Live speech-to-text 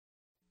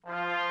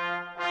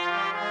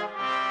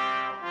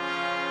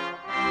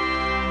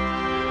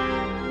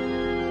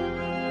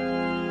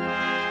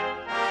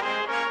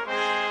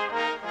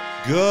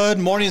Good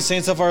morning,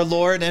 saints of our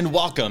Lord, and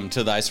welcome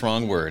to Thy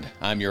Strong Word.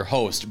 I'm your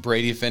host,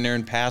 Brady Finner,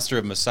 and pastor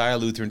of Messiah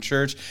Lutheran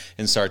Church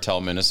in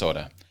Sartell,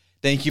 Minnesota.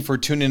 Thank you for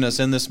tuning us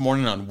in this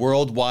morning on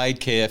Worldwide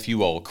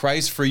KFUO.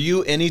 Christ for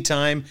you,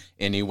 anytime,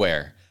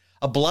 anywhere.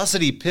 A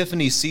blessed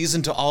Epiphany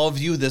season to all of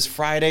you this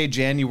Friday,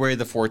 January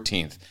the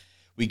 14th.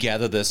 We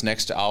gather this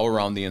next hour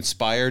on the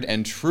inspired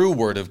and true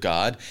Word of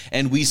God,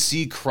 and we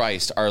see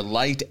Christ, our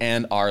light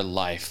and our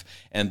life.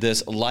 And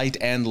this light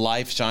and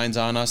life shines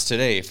on us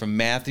today from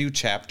Matthew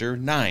chapter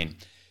 9.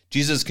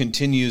 Jesus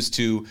continues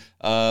to,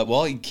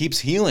 he keeps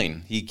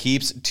healing. He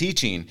keeps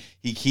teaching.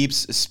 He keeps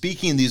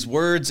speaking these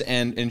words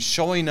and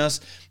showing us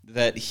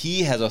that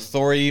he has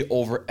authority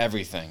over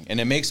everything.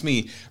 And it makes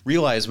me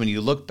realize when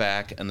you look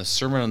back on the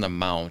Sermon on the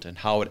Mount and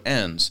how it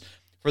ends,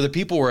 for the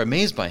people who were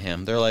amazed by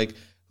him. They're like,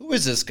 who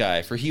is this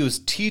guy? For he was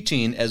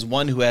teaching as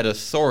one who had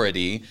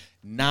authority,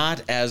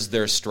 not as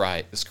their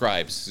scribes.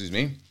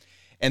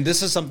 And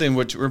this is something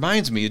which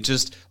reminds me,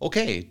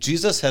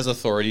 Jesus has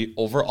authority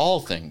over all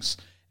things.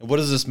 And what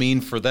does this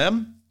mean for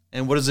them?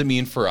 And what does it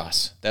mean for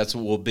us? That's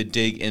what we'll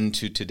dig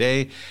into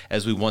today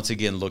as we once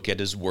again look at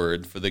his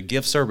word. For the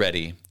gifts are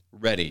ready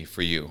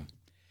for you.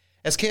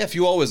 As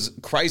KFUO is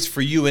Christ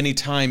for you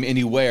anytime,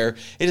 anywhere,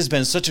 it has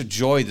been such a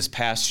joy this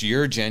past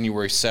year.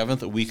 January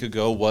 7th, a week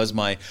ago, was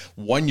my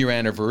 1-year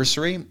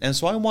anniversary. And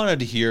so I wanted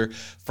to hear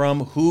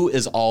from who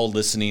is all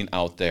listening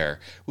out there.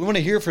 We want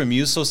to hear from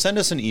you, so send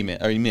us an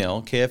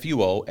email,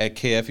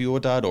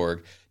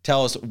 kfuo@kfuo.org.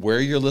 Tell us where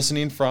you're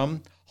listening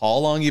from, how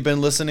long you've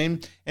been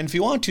listening, and if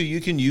you want to,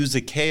 you can use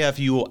the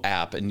KFUO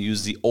app and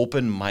use the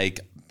open mic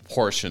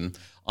portion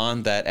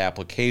on that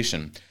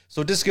application.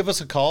 So just give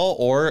us a call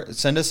or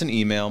send us an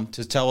email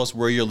to tell us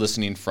where you're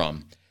listening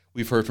from.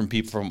 We've heard from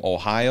people from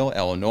Ohio,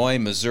 Illinois,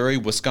 Missouri,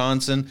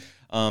 Wisconsin,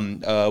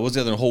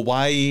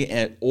 Hawaii,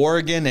 and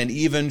Oregon, and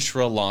even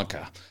Sri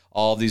Lanka.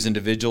 All of these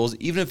individuals,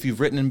 even if you've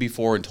written in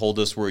before and told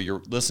us where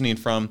you're listening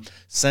from,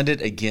 send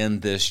it again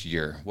this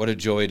year. What a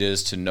joy it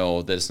is to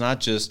know that it's not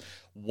just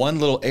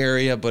one little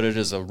area, but it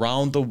is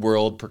around the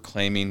world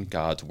proclaiming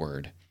God's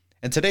word.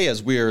 And today,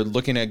 as we are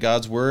looking at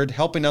God's word,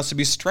 helping us to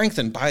be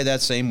strengthened by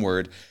that same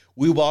word,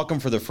 we welcome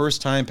for the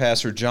first time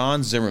Pastor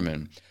John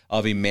Zimmerman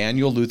of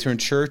Emmanuel Lutheran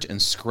Church in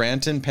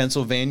Scranton,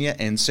 Pennsylvania,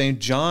 and St.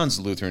 John's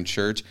Lutheran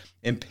Church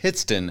in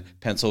Pittston,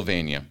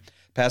 Pennsylvania.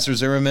 Pastor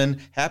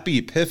Zimmerman, happy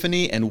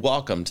Epiphany and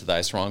welcome to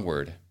Thy Strong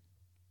Word.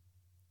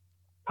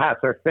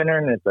 Pastor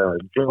Finner, it's a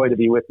joy to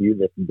be with you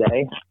this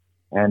day.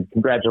 And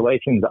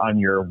congratulations on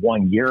your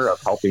 1 year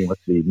of helping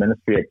with the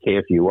ministry at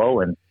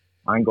KFUO and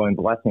ongoing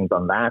blessings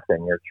on that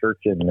and your church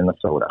in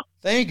Minnesota.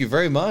 Thank you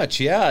very much.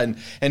 Yeah,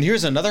 and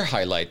here's another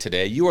highlight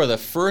today. You are the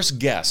first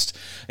guest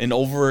I've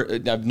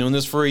known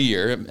this for a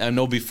year. I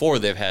know before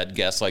they've had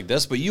guests like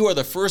this, but you are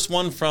the first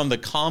one from the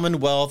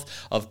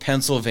Commonwealth of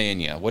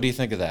Pennsylvania. What do you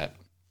think of that?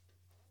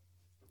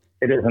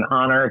 It is an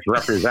honor to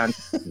represent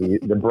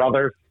the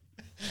brothers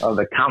of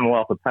the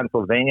Commonwealth of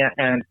Pennsylvania.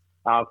 And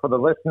for the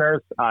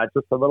listeners,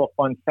 just a little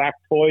fun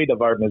factoid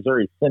of our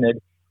Missouri Synod.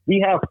 We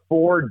have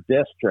 4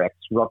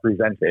 districts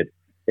represented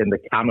in the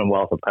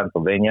Commonwealth of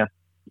Pennsylvania.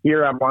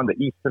 Here I'm on the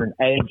eastern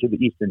edge of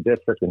the Eastern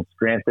District in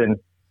Scranton.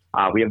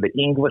 We have the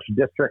English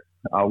District,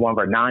 one of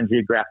our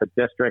non-geographic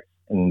districts,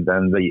 and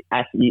then the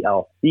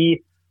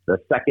SELC, the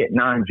second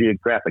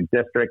non-geographic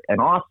district,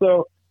 and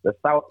also the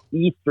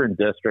Southeastern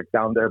District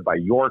down there by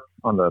York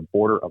on the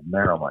border of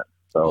Maryland.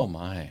 So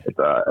it's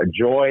a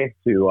joy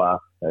to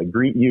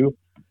greet you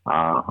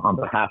on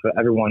behalf of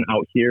everyone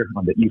out here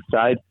on the east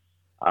side.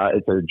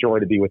 It's a joy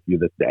to be with you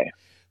this day.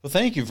 Well,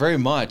 thank you very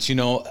much. You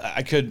know,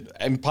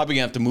 I'm probably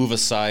gonna have to move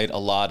aside a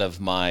lot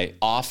of my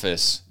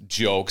office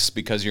jokes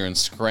because you're in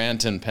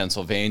Scranton,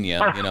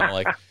 Pennsylvania. You know,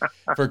 like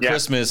for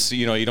Christmas,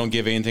 you know, you don't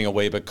give anything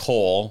away but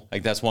coal.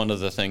 Like that's one of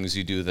the things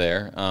you do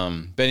there.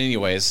 But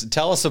anyways,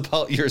 tell us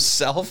about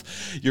yourself,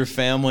 your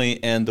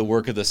family, and the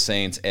work of the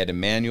saints at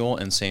Emmanuel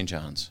and St.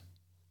 John's.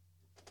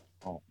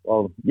 Oh,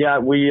 well, yeah,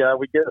 we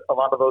get a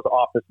lot of those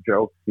office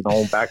jokes. You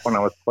know, back when I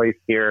was placed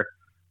here,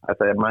 I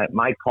said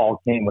my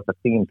call came with a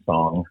theme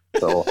song,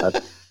 so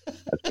that's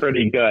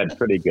pretty good.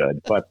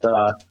 But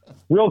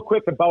real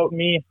quick about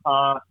me,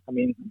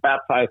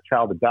 baptized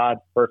child of God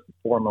first and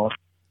foremost.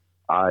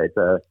 It's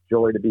a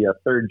joy to be a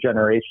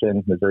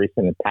third-generation Missouri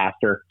Synod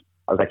pastor.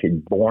 I was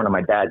actually born in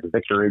my dad's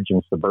vicarage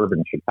in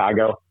suburban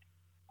Chicago.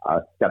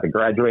 Got to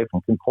graduate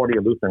from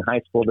Concordia Lutheran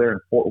High School there in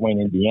Fort Wayne,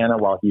 Indiana,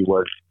 while he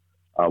was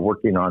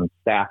working on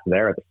staff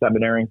there at the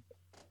seminary.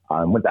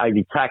 Went to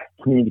Ivy Tech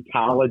Community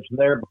College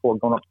there before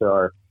going up to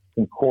our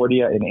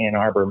Concordia in Ann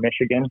Arbor,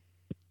 Michigan.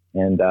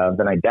 And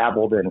then I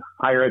dabbled in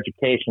higher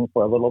education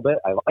for a little bit.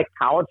 I liked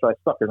college, so I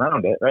stuck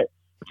around it, right?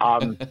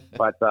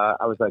 But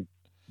I was a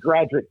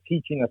graduate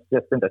teaching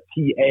assistant, a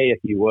TA, if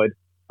you would,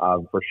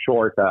 for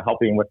short,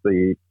 helping with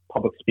the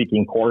public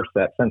speaking course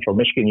at Central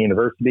Michigan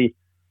University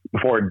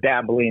before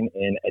dabbling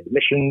in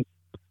admissions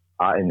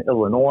in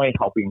Illinois,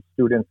 helping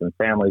students and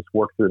families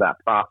work through that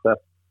process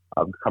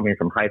of coming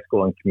from high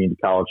school and community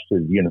college to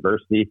the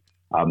university.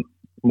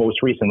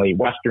 Most recently,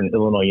 Western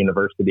Illinois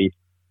University,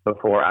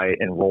 before I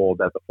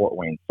enrolled at the Fort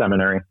Wayne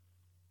Seminary.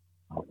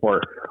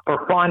 For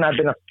fun, I've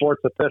been a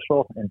sports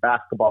official in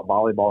basketball,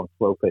 volleyball, and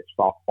slow pitch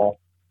softball.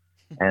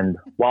 And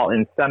while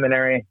in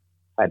seminary,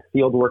 I had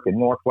field work in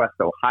Northwest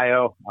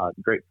Ohio,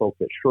 great folks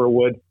at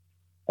Sherwood.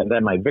 And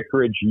then my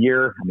vicarage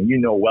year,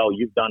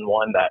 you've done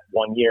that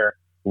 1 year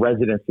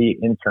residency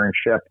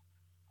internship.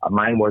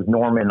 Mine was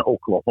Norman,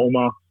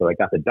 Oklahoma. So I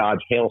got to dodge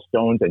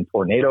hailstones and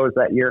tornadoes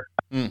that year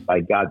by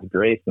God's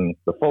grace. And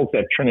the folks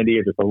at Trinity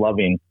are just a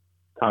loving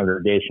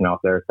congregation out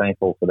there.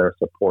 Thankful for their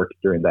support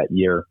during that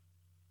year.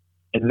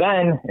 And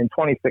then in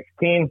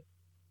 2016,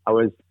 I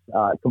was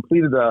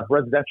completed the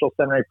residential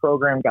seminary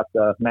program, got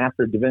the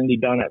Master of Divinity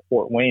done at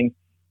Fort Wayne.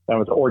 Then I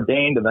was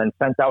ordained and then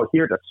sent out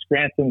here to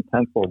Scranton,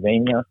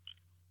 Pennsylvania.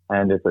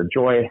 And it's a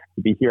joy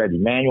to be here at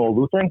Emmanuel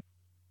Lutheran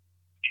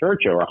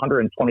Church. We're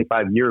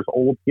 125 years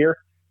old here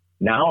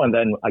now. And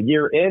then a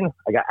year in,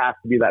 I got asked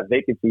to be that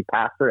vacancy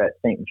pastor at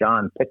St.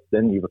 John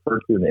Pittston, you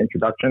referred to in the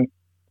introduction.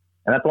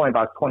 And that's only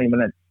about 20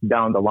 minutes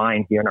down the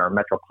line here in our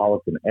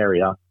metropolitan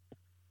area.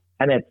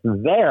 And it's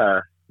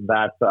there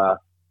that I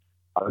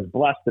was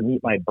blessed to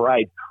meet my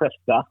bride,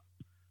 Krista.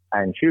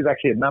 And she was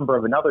actually a member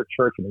of another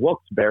church in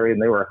Wilkes-Barre,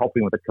 and they were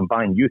helping with a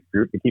combined youth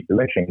group to keep the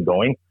mission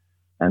going.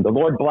 And the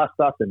Lord blessed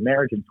us in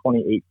marriage in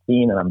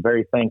 2018, and I'm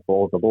very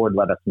thankful the Lord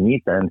let us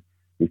meet, and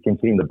He's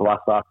continuing to bless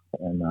us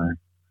in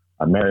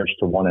our marriage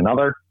to one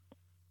another.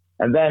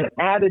 And then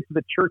added to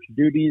the church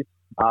duties,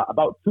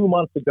 about 2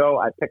 months ago,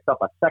 I picked up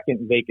a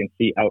second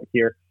vacancy out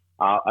here,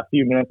 a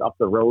few minutes up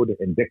the road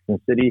in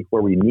Dixon City,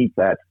 where we meet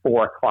at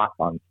 4 o'clock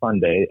on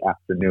Sunday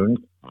afternoons.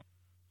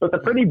 So it's a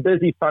pretty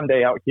busy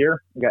Sunday out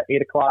here. We got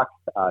 8 o'clock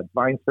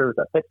divine service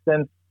at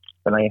Pittston.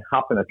 Then I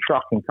hop in a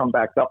truck and come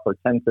back up for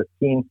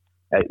 10:15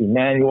 at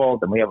Emmanuel.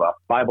 Then we have a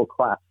Bible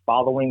class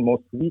following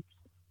most weeks.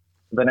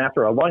 Then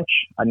after a lunch,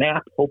 a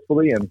nap,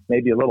 hopefully, and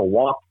maybe a little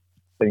walk.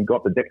 Then you go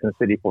up to Dixon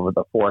City for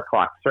the 4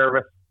 o'clock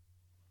service.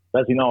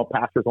 As you know,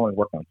 pastors only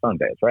work on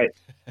Sundays, right?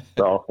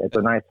 So it's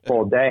a nice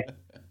full day.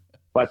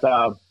 But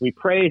we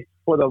pray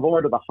for the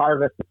Lord of the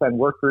harvest to send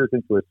workers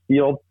into His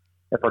field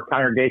and for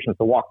congregations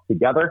to walk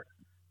together.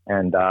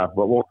 And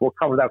we'll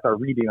cover that with our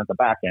reading at the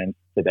back end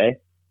today.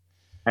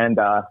 And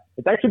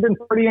it's actually been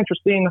pretty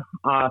interesting.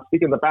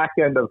 Speaking of the back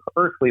end of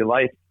earthly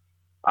life,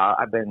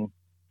 I've been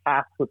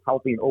tasked with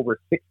helping over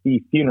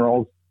 60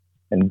 funerals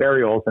and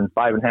burials in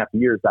 5.5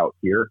 years out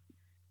here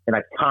in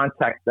a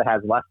context that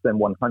has less than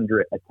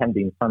 100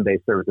 attending Sunday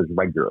services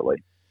regularly.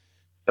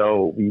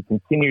 So we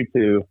continue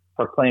to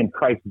proclaim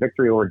Christ's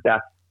victory over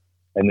death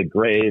and the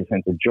grave,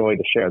 and it's a joy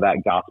to share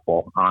that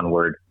gospel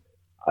onward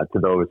to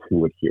those who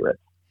would hear it.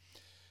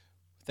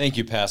 Thank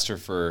you, Pastor,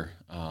 for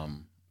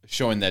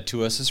showing that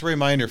to us. It's a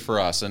reminder for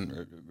us and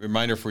a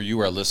reminder for you,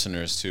 our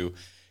listeners, to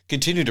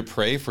continue to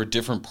pray for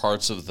different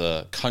parts of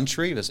the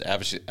country,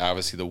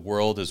 obviously the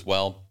world as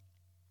well,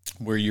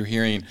 where you're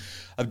hearing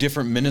of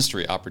different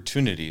ministry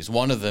opportunities.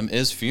 One of them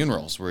is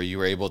funerals, where you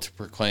are able to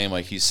proclaim,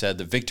 like he said,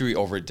 the victory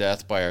over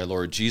death by our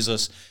Lord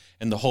Jesus,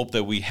 and the hope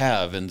that we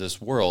have in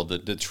this world.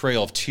 The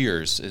trail of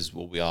tears is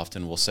what we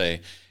often will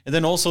say. And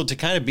then also to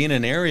kind of be in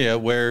an area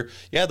where,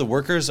 the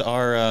workers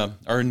are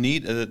in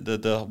need.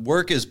 The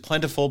work is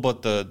plentiful,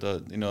 but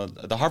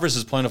the harvest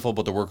is plentiful,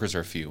 but the workers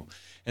are few.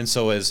 And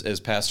so as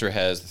Pastor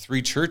has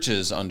 3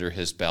 churches under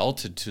his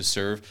belt to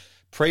serve,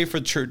 pray for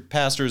church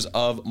pastors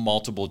of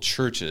multiple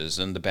churches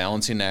and the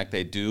balancing act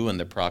they do and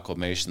the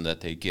proclamation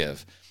that they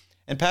give.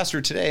 And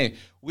Pastor, today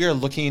we are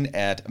looking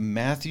at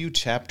Matthew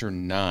chapter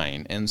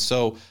 9. And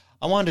so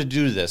I wanted to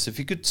do this. If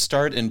you could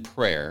start in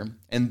prayer,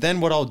 and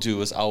then what I'll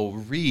do is I'll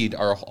read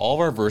all of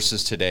our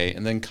verses today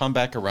and then come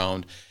back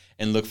around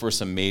and look for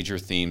some major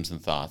themes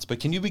and thoughts. But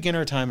can you begin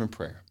our time in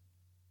prayer?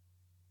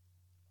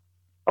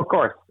 Of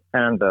course.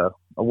 And a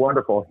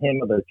wonderful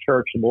hymn of the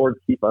church, Lord,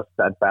 keep us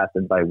steadfast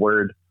in thy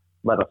word.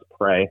 Let us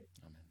pray.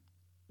 Amen.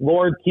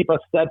 Lord, keep us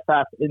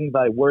steadfast in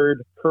thy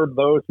word. Curb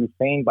those who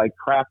fain by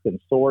craft and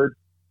sword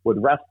would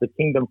wrest the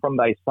kingdom from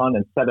thy Son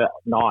and set at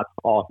naught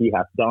all he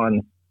hath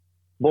done.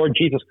 Lord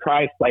Jesus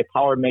Christ, thy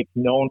power makes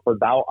known, for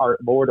thou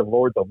art Lord of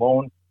lords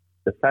alone.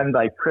 Defend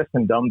thy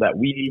Christendom, that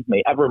we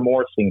may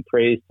evermore sing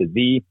praise to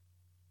thee.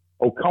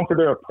 O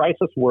Comforter of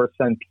priceless worth,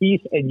 send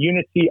peace and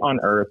unity on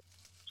earth.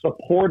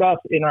 Support us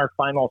in our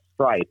final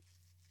strife,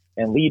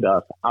 and lead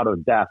us out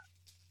of death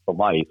to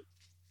life.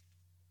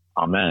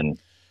 Amen.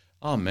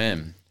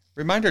 Amen.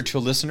 Reminder to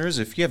listeners,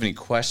 if you have any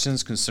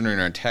questions concerning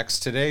our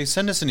text today,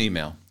 send us an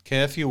email,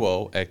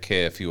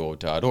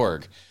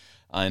 kfuo@kfuo.org.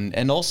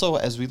 And also,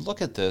 as we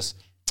look at this,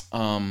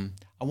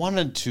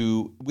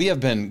 we have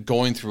been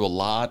going through a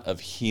lot of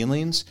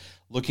healings,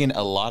 looking at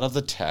a lot of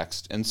the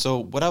text. And so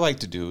what I like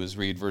to do is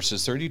read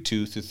verses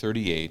 32 through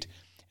 38,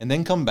 and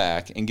then come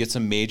back and get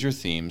some major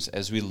themes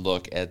as we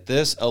look at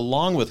this,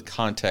 along with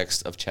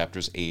context of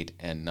chapters 8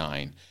 and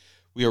 9.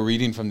 We are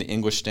reading from the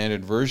English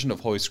Standard Version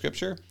of Holy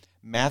Scripture,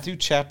 Matthew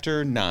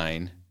chapter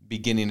 9,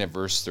 beginning at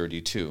verse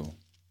 32.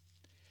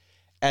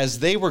 As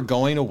they were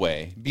going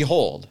away,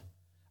 behold,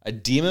 a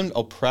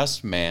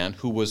demon-oppressed man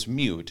who was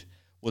mute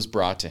was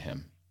brought to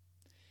him.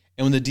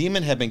 And when the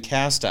demon had been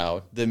cast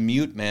out, the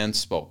mute man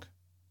spoke.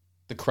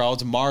 The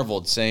crowds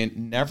marveled, saying,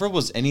 "Never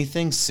was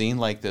anything seen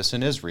like this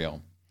in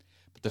Israel."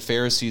 But the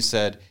Pharisees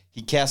said,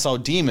 "He casts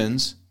out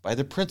demons by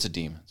the prince of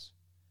demons."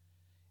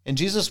 And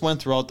Jesus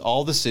went throughout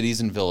all the cities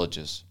and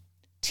villages,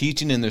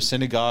 teaching in their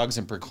synagogues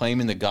and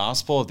proclaiming the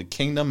gospel of the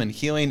kingdom and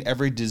healing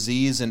every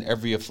disease and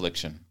every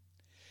affliction.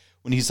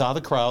 When he saw the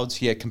crowds,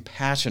 he had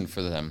compassion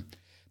for them,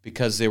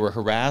 because they were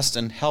harassed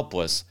and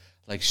helpless,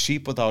 like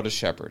sheep without a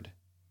shepherd.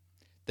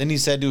 Then he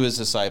said to his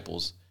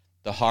disciples,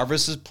 "The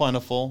harvest is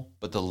plentiful,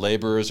 but the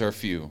laborers are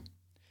few.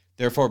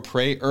 Therefore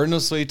pray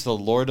earnestly to the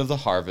Lord of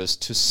the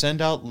harvest to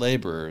send out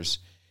laborers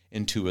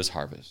into his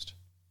harvest."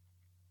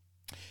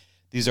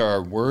 These are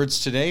our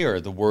words today,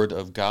 or the word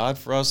of God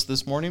for us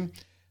this morning.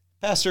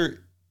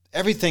 Pastor,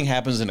 everything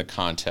happens in a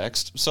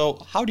context, so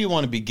how do you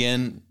want to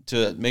begin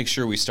to make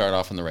sure we start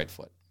off on the right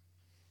foot?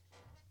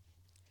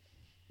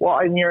 Well,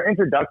 in your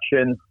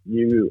introduction,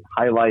 you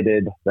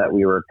highlighted that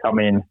we were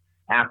coming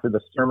after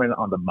the Sermon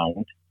on the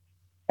Mount,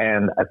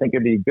 and I think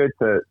it'd be good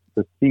to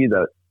see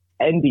the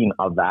ending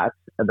of that,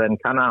 and then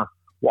kind of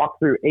walk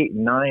through 8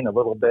 and 9 a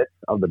little bit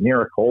of the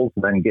miracles,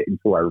 and then get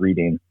into our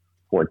reading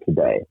for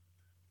today.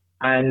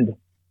 And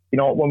you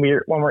know, when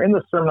we're in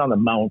the Sermon on the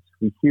Mount,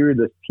 we hear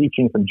this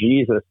teaching from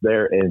Jesus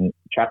there in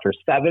chapter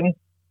 7,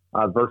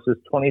 verses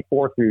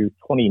 24 through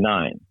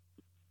 29.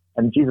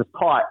 And Jesus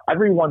taught,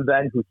 "Everyone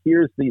then who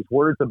hears these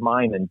words of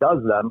mine and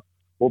does them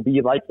will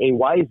be like a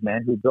wise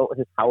man who built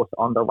his house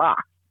on the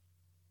rock."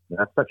 And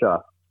that's such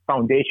a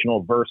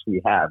foundational verse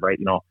we have, right?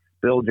 You know,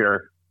 build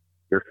your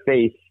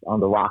faith on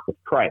the rock of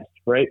Christ,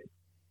 right?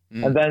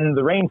 And then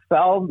the rain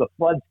fell, the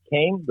floods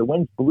came, the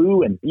winds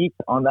blew and beat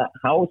on that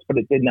house, but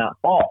it did not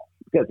fall,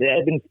 because it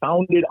had been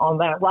founded on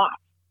that rock,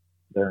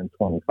 there in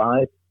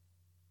 25.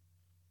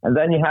 And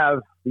then you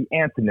have the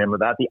antonym of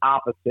that, the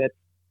opposite,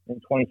 in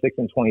 26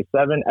 and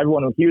 27.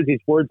 "Everyone who hears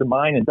these words of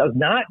mine and does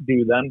not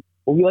do them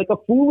will be like a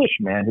foolish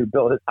man who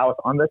built his house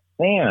on the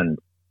sand.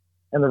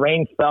 And the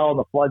rain fell and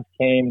the floods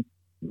came,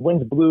 the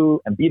winds blew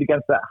and beat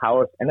against that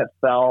house, and it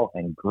fell,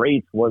 and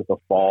great was the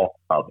fall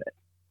of it."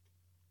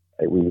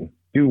 Right? We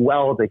do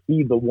well to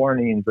heed the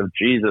warnings of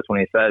Jesus when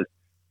he says,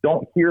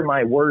 "Don't hear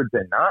my words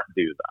and not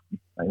do them."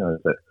 I know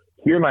that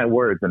hear my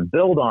words and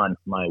build on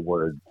my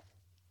words.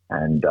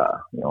 And,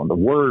 the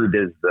word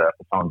is the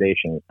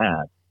foundation we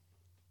have.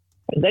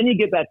 And then you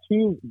get that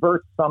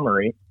 2-verse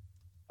summary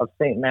of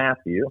St.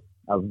 Matthew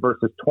of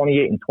verses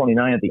 28 and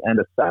 29 at the end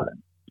of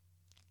 7.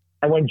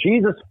 And when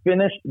Jesus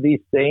finished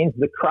these sayings,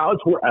 the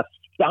crowds were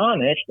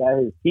astonished at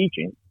his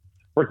teaching,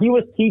 for he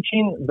was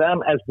teaching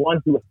them as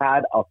one who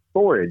had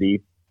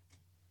authority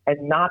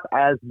and not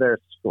as their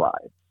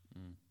scribes.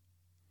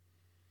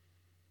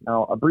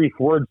 Now, a brief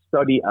word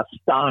study,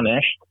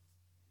 astonished.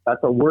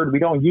 That's a word we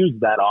don't use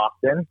that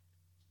often,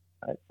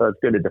 right? So it's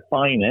good to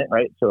define it,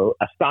 right? So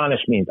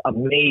astonished means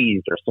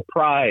amazed or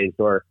surprised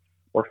or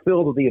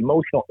filled with the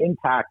emotional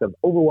impact of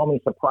overwhelming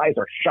surprise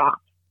or shock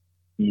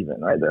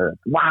even, right? They're,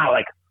 wow,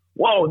 like,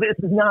 whoa, this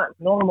is not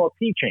normal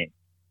teaching.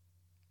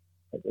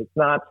 It's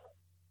not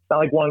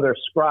like one of their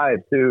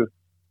scribes who,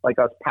 like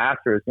us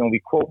pastors, we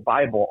quote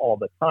Bible all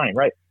the time,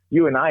 right?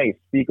 You and I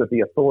speak with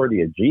the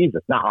authority of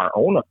Jesus, not our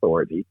own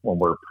authority when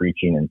we're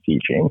preaching and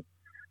teaching.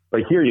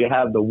 But here you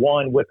have the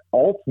one with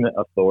ultimate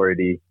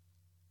authority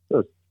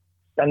just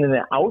sending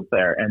it out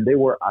there, and they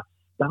were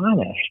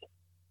astonished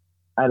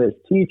at his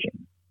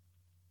teaching.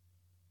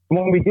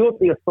 When we deal with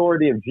the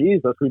authority of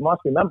Jesus, we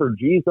must remember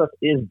Jesus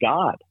is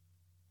God.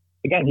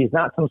 Again, he's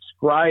not some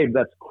scribe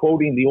that's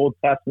quoting the Old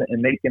Testament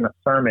and making a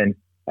sermon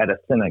at a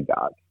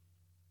synagogue.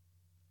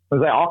 As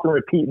I often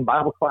repeat in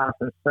Bible class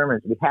and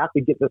sermons, we have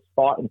to get this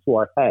thought into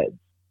our heads.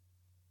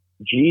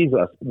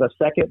 Jesus, the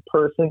second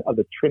person of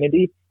the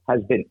Trinity,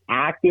 has been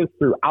active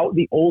throughout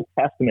the Old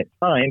Testament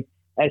time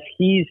as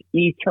he's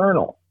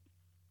eternal.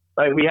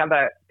 Right? We have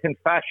that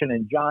confession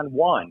in John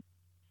 1.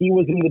 He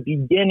was in the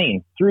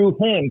beginning. Through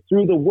him,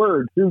 through the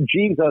Word, through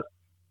Jesus,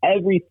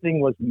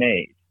 everything was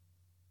made.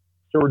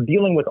 So we're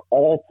dealing with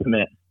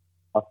ultimate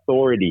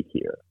authority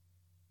here.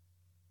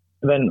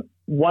 And then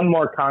one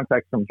more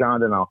context from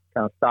John, and I'll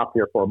kind of stop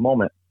here for a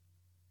moment.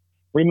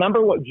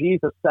 Remember what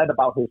Jesus said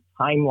about his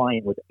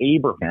timeline with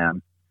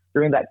Abraham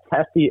during that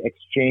testy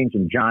exchange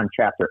in John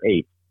chapter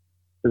 8.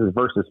 This is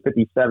verses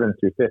 57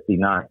 through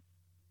 59.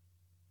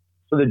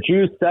 So the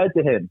Jews said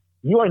to him,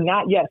 "You are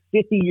not yet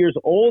 50 years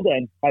old,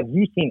 and have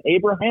you seen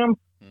Abraham?"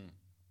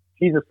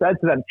 Jesus said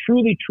to them,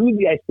 "Truly,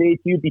 truly, I say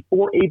to you,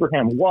 before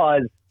Abraham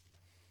was,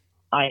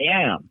 I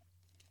am."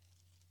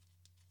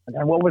 And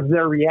then what was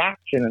their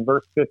reaction in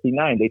verse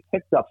 59? They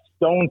picked up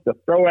stones to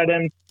throw at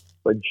him,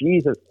 but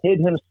Jesus hid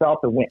himself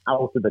and went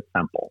out to the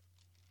temple.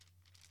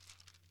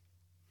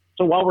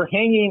 So while we're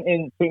hanging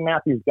in St.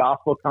 Matthew's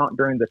gospel account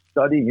during the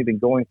study, you've been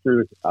going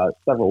through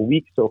several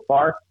weeks so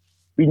far,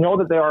 we know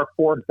that there are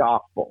 4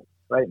 gospels,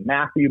 right?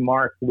 Matthew,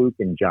 Mark, Luke,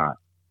 and John.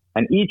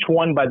 And each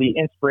one, by the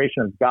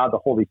inspiration of God, the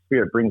Holy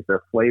Spirit, brings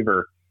their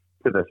flavor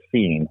to the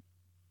scene.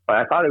 But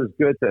I thought it was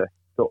good to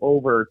go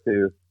over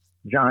to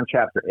John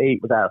chapter 8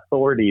 with that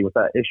authority, with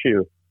that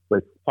issue,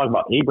 with talking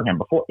about Abraham.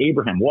 Before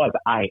Abraham was,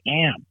 I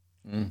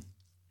am.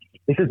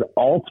 This is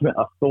ultimate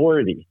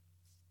authority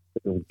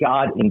because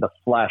God in the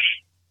flesh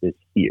is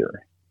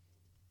here.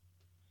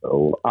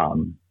 So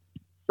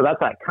that's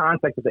that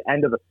context at the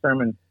end of the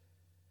Sermon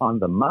on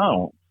the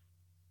Mount.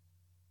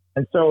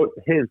 And so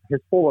his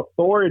full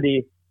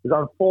authority is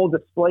on full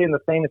display in the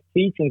famous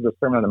teachings of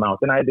Sermon on the Mount.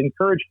 And I'd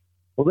encourage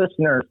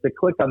listeners to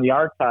click on the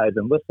archives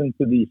and listen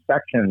to these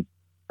sections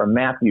from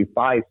Matthew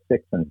 5,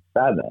 6, and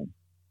 7.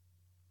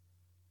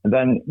 And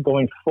then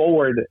going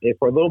forward, if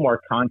for a little more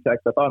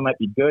context, I thought it might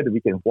be good if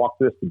we can walk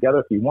through this together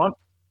if you want.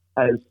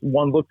 As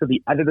one looks at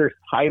the editor's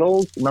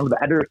titles, remember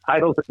the editor's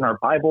titles in our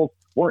Bibles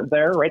weren't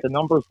there, right? The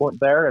numbers weren't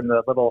there and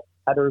the little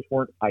headers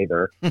weren't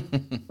either. So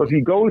if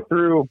you go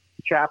through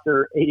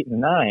chapter 8 and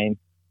 9,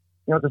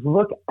 just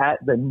look at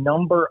the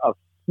number of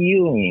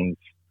healings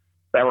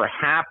that were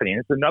happening.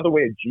 It's another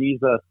way of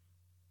Jesus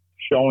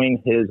showing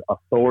his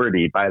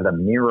authority by the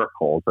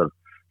miracles, of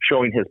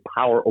showing his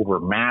power over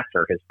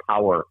matter, his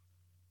power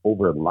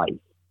over life.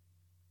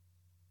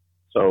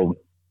 So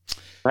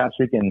perhaps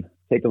we can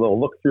take a little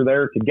look through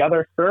there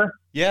together, sir.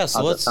 Yeah,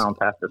 so let's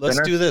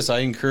do this. I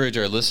encourage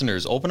our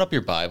listeners, open up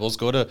your Bibles,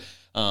 go to,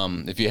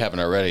 if you haven't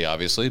already,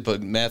 obviously,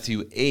 but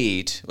Matthew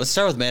 8. Let's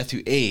start with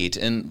Matthew 8.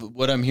 And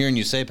what I'm hearing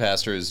you say,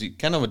 Pastor, is you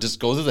kind of just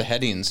go through the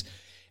headings.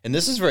 And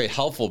this is very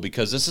helpful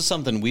because this is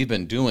something we've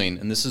been doing,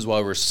 and this is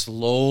why we're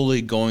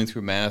slowly going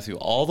through Matthew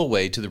all the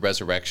way to the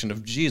resurrection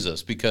of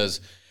Jesus,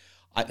 because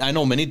I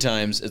know many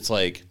times it's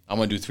like, I'm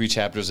going to do 3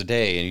 chapters a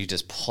day, and you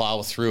just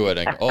plow through it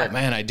and go, oh,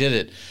 man, I did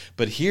it.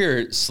 But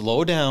here,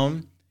 slow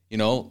down,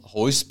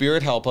 Holy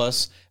Spirit help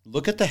us,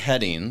 look at the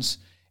headings,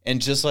 and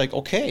just like,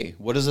 okay,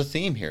 what is the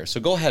theme here? So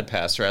go ahead,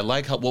 Pastor. I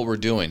like what we're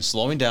doing,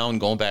 slowing down,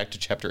 going back to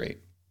chapter 8.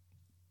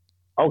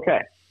 Okay.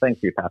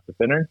 Thank you, Pastor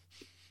Finner.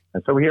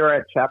 And so here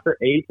at chapter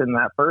 8 in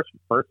that first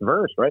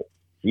verse, right?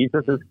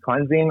 Jesus is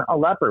cleansing a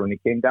leper when he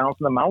came down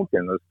from the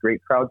mountain. Those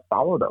great crowds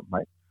followed him,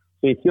 right?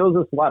 So he heals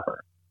this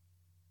leper.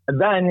 And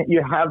then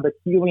you have the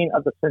healing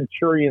of the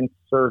centurion's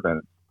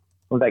servant.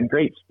 With that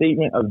great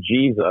statement of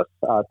Jesus,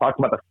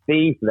 talking about the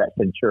faith of that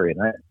centurion,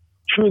 right?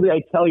 Truly,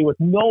 I tell you, with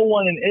no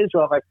one in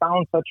Israel have I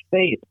found such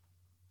faith.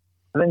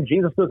 And then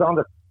Jesus goes on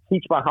to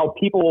teach about how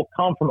people will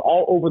come from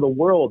all over the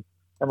world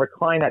and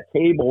recline at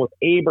table with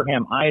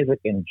Abraham, Isaac,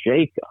 and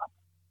Jacob.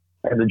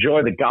 And the joy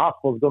of the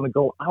gospel is going to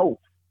go out.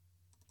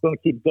 It's going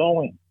to keep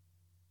going.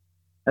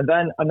 And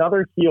then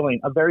another healing,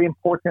 a very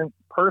important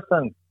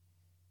person,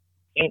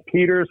 St.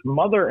 Peter's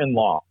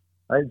mother-in-law,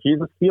 right?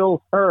 Jesus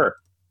heals her.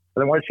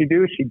 And then what does she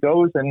do? She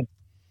goes and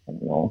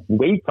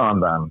waits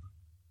on them.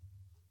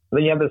 And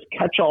then you have this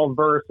catch-all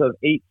verse of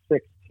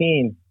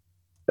 8:16.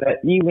 That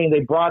evening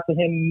they brought to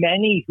him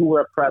many who were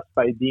oppressed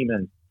by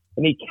demons.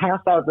 And he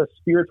cast out the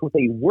spirits with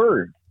a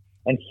word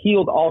and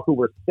healed all who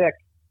were sick.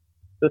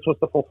 This was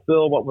to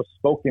fulfill what was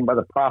spoken by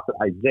the prophet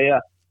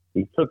Isaiah.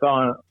 He took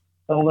on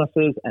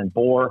illnesses and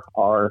bore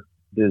our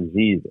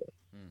diseases.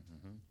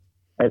 Mm-hmm.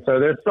 And so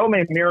there's so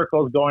many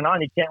miracles going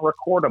on, you can't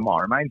record them all.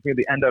 It reminds me of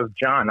the end of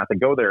John, not to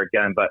go there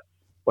again, but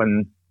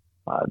when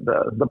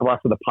the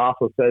blessed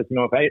apostle says,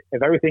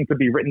 if everything could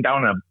be written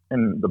down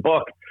in the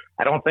book,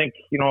 I don't think,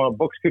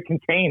 books could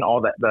contain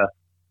all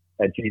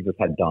that Jesus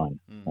had done.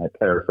 I'm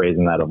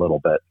paraphrasing that a little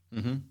bit.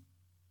 Mm-hmm.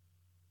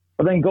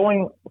 But then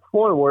going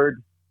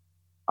forward,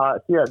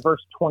 here at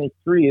verse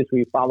 23, as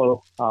we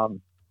follow the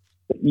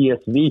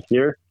ESV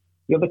here,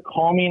 you have the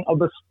calming of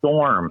the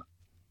storm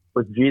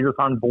with Jesus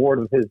on board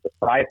with his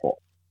disciples.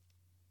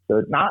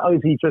 So not only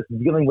is he just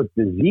dealing with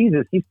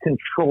diseases, he's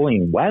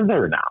controlling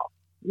weather now.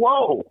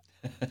 Whoa!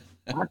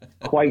 That's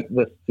quite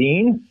the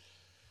scene.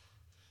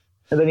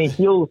 And then he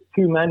heals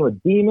 2 men with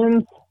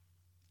demons.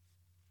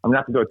 I'm going to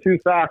have to go too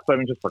fast, but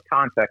just for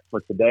context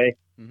for today.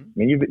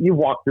 Mm-hmm. You've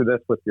walked through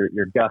this with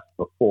your guests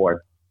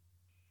before.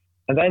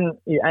 And then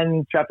you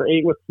end chapter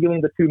 8 with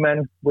healing the 2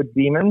 men with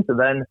demons. And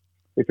then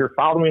if you're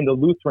following the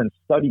Lutheran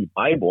Study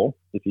Bible,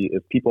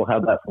 if people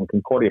have that from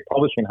Concordia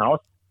Publishing House,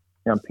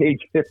 on page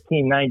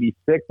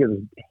 1596 is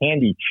a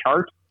handy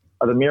chart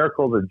of the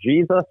miracles of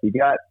Jesus. You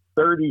got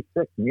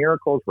 36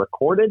 miracles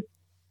recorded.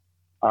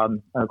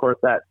 And of course,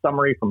 that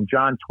summary from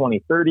John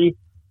 20:30.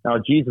 Now,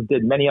 Jesus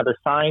did many other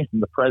signs in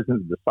the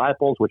presence of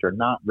disciples, which are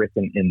not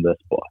written in this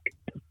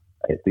book.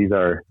 Right? These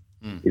are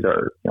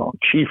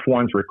chief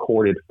ones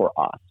recorded for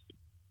us.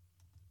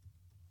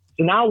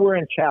 So now we're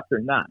in chapter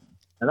 9,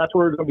 and that's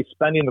where we're going to be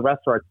spending the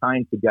rest of our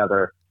time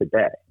together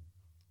today.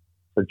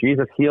 So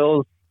Jesus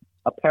heals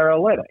a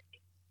paralytic.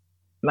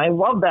 And I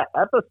love that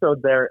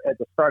episode there at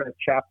the start of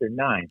chapter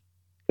 9,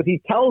 because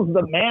he tells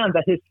the man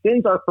that his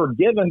sins are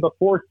forgiven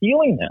before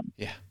healing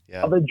him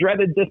of the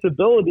dreaded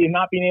disability and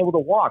not being able to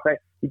walk. Right?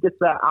 He gets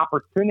that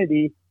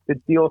opportunity to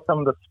deal with some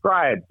of the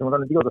scribes, and we're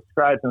going to deal with the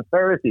scribes and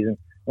Pharisees. And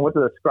what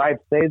do the scribes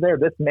say there?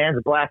 This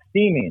man's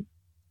blaspheming.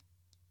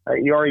 Right?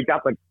 You already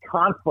got the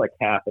conflict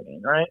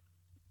happening, right?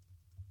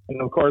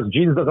 And of course,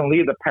 Jesus doesn't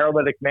leave the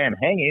paralytic man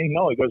hanging.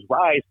 No, he goes,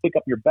 rise, pick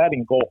up your bed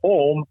and go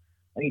home.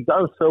 And he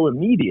does so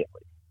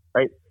immediately,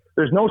 right?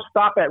 There's no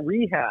stop at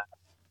rehab.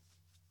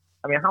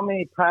 I mean, how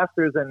many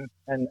pastors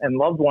and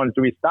loved ones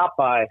do we stop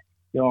by,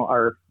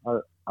 our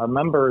our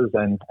members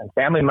and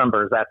family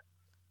members at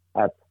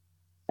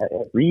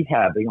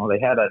rehab, they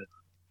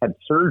had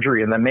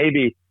surgery, and then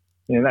maybe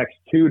in the next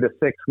 2 to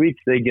 6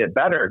 weeks they get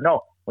better.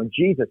 No, when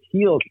Jesus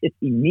heals, it's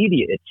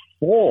immediate, it's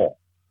full.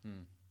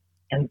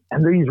 And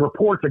these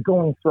reports are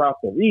going throughout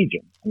the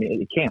region. I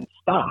mean, it can't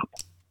stop.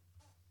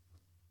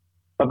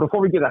 But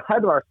before we get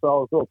ahead of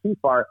ourselves a little too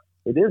far,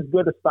 it is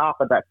good to stop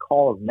at that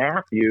call of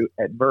Matthew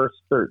at verse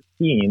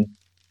 13,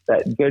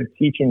 that good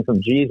teaching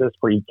from Jesus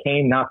where he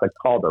came not to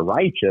call the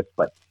righteous,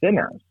 but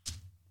sinners.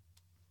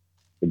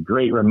 A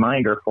great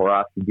reminder for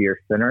us, dear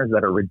sinners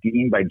that are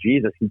redeemed by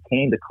Jesus. He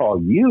came to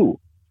call you.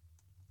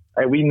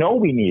 Right? We know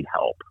we need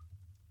help.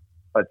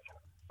 But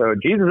so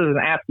Jesus isn't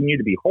asking you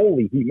to be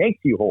holy. He makes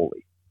you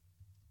holy.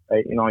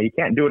 Right? You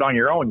can't do it on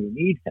your own. You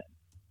need him.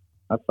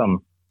 That's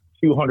some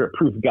 200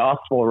 proof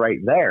gospel right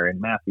there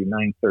in Matthew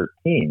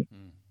 9:13.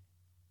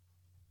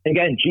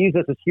 Again,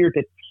 Jesus is here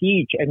to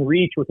teach and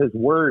reach with his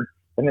word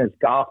and his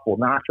gospel,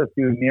 not just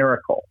do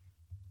miracles.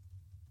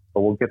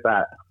 But we'll get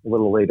that a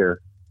little later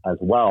as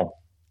well.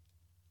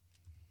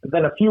 And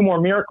then a few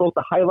more miracles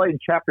to highlight in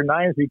chapter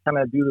 9 as we kind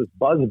of do this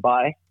buzz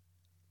by.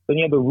 Then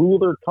you have the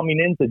ruler coming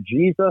into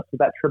Jesus with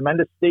that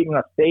tremendous statement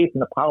of faith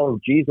and the power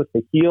of Jesus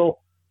to heal.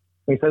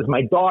 And he says,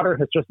 my daughter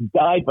has just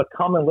died, but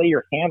come and lay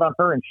your hand on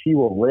her and she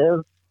will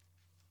live.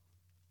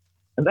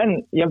 And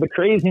then you have the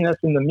craziness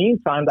in the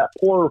meantime, that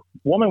poor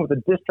woman with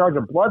a discharge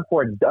of blood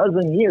for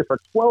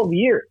 12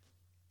 years.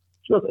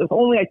 She goes, if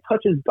only I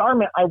touch his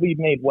garment, I will be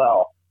made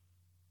well.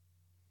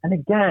 And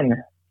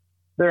again,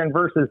 there in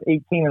verses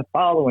 18 and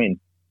following,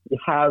 you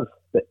have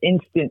the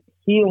instant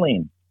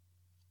healing.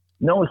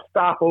 No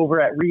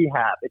stopover at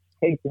rehab. It's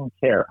taken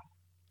care of.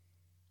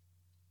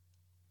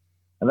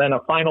 And then a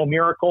final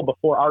miracle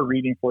before our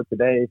reading for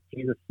today,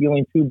 Jesus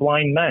healing 2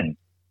 blind men.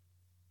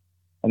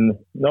 And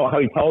know how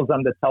he tells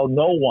them to tell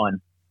no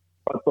one,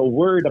 but the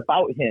word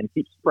about him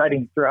keeps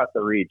spreading throughout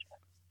the region.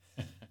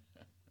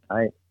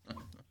 Right?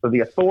 So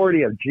the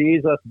authority of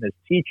Jesus and his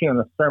teaching on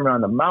the Sermon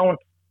on the Mount,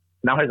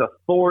 now his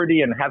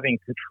authority and having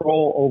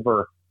control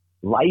over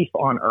life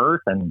on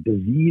earth and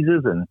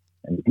diseases and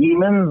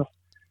demons,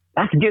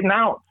 that's getting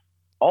out,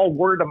 all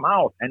word of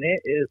mouth, and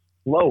it is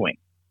flowing,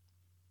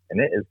 and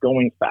it is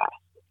going fast.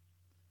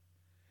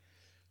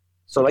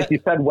 So like you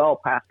said, well,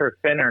 Pastor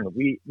Finner,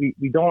 we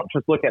don't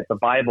just look at the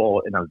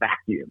Bible in a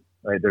vacuum,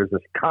 right? There's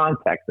this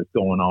context that's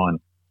going on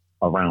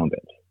around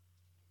it.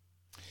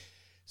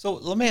 So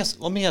let me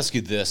ask you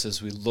this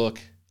as we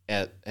look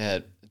at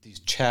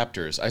these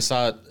chapters. I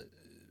saw it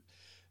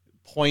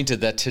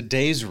pointed that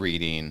today's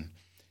reading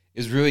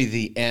is really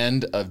the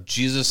end of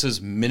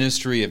Jesus's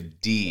ministry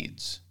of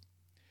deeds,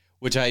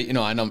 which I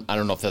don't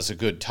know if that's a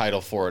good title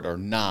for it or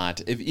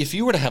not. If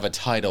you were to have a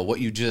title, what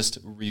you just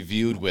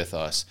reviewed with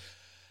us,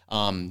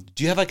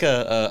 do you have like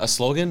a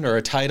slogan or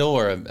a title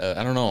or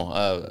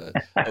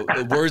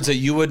words that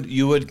you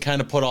would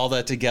kind of put all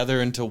that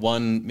together into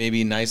one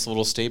maybe nice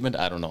little statement?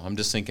 I don't know. I'm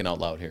just thinking out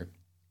loud here.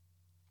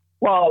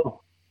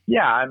 Well,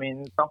 yeah,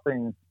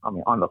 something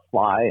on the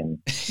fly and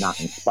not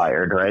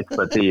inspired, right?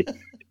 But it's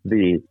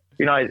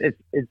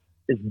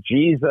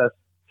Jesus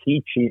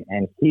teaching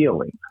and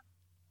healing.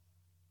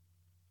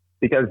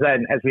 Because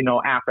then, as we know,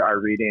 after our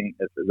reading,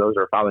 those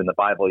are following the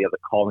Bible, you have the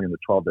calling of the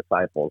 12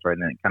 disciples, right?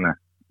 And then it kind of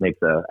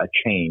makes a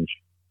change.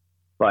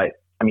 But,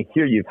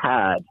 here you've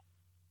had,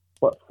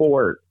 5,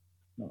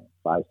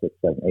 6,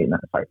 7, 8, 9,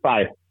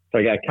 5. So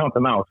you got to count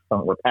them out.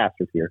 We're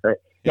pastors here, right?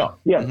 Yeah.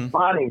 You have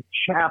 5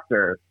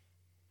 chapters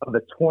of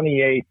the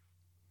 28th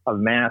of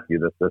Matthew,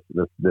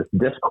 this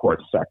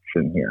discourse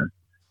section here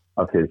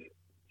of his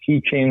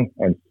teaching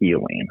and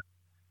healing.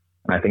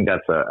 And I think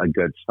that's a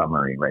good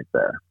summary right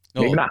there.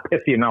 Maybe not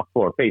pithy enough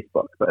for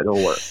Facebook, but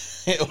it'll work.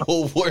 It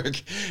will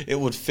work. It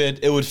would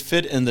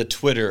fit in the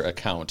Twitter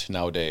account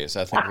nowadays.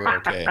 I think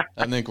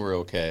we're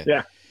okay.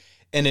 Yeah.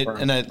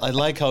 And I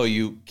like how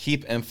you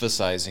keep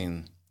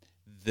emphasizing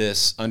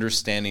this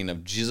understanding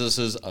of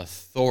Jesus's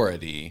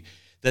authority,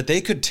 that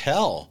they could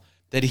tell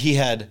that he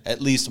had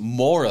at least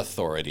more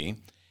authority.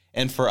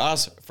 And for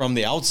us from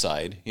the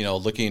outside,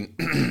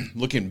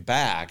 looking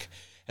back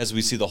as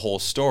we see the whole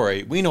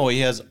story, we know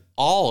he has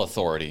all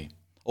authority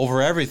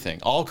over everything,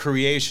 all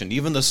creation,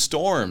 even the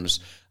storms.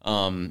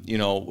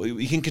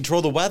 We can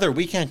control the weather.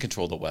 We can't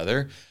control the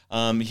weather.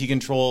 He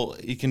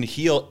can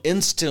heal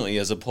instantly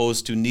as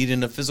opposed to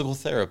needing a physical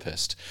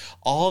therapist.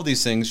 All of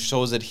these things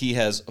shows that he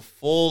has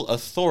full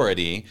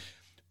authority,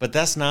 but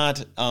that's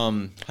not,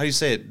 how do you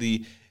say it?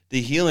 The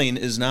healing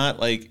is not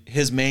like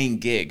his main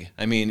gig.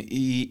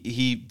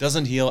 He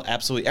doesn't heal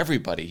absolutely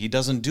everybody. He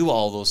doesn't do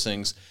all those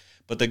things,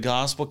 but the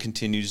gospel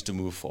continues to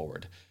move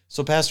forward.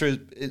 So, Pastor,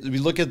 as we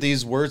look at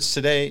these words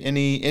today,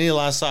 any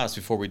last thoughts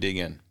before we dig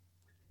in?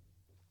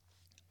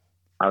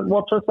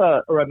 Well, just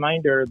a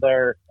reminder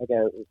there,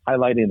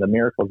 highlighting the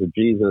miracles of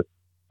Jesus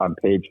on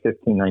page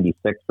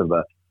 1596 of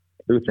the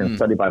Lutheran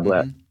Study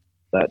Bible,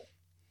 that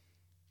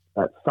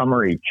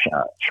summary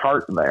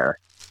chart there.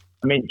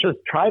 Just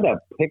try to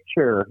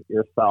picture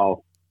yourself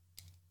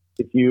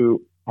if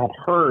you had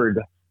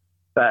heard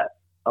that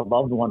a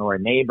loved one or a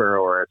neighbor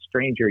or a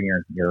stranger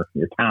in your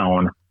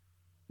town,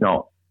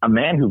 a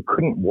man who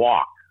couldn't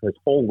walk his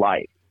whole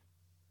life.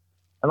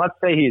 And let's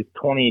say he's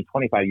 20,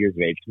 25 years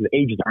of age, because the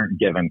ages aren't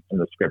given in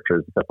the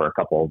scriptures except for a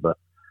couple of the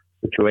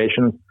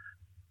situations.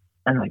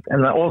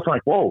 And also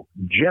like, whoa,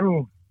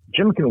 Jim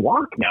can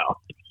walk now.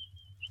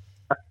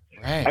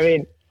 Right. I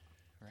mean,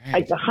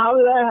 right. How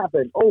did that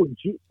happen? Well,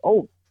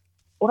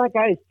 that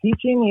guy is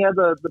teaching. He had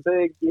the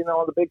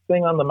big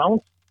thing on the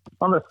mount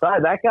on the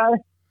side. That guy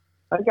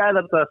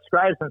that the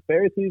scribes and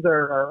Pharisees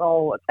are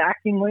all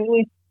attacking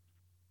lately.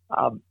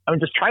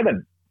 Just try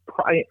to.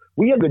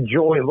 We have the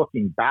joy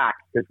looking back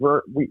because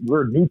we're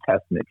New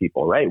Testament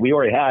people, right? We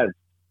already have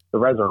the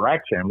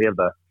resurrection. We have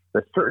the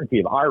certainty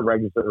of our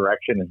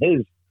resurrection and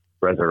his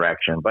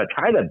resurrection. But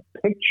try to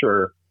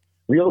picture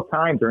real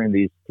time during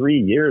these 3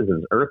 years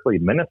of earthly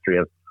ministry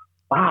of,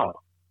 wow,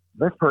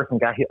 this person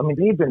got healed. I mean,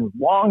 they've been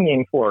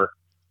longing for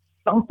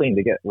something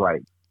to get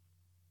right.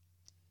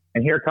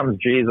 And here comes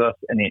Jesus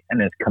and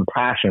his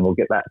compassion. We'll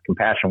get that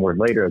compassion word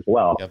later as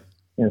well. Yep.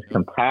 In his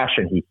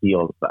compassion, he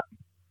heals them.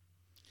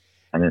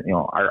 And then,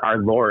 our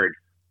Lord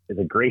is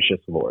a gracious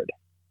Lord.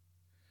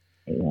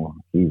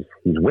 He's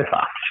with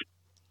us,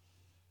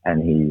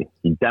 and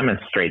he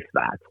demonstrates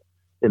that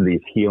in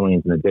these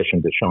healings, in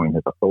addition to showing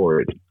his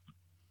authority.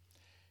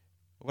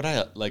 What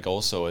I like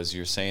also, as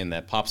you're saying,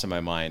 that pops in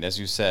my mind, as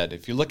you said,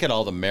 if you look at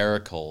all the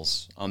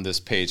miracles on this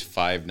page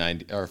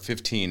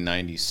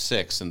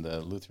 1596 in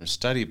the Lutheran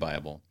Study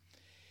Bible,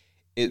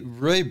 it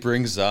really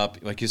brings up,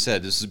 like you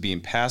said, this is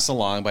being passed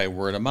along by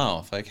word of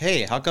mouth. Like,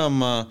 hey, how come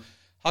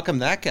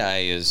that guy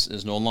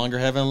is no longer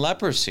having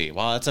leprosy?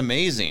 Wow, that's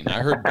amazing.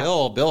 I heard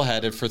Bill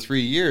had it for 3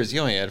 years. He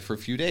only had it for a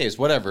few days,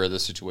 whatever the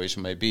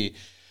situation might be.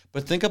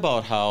 But think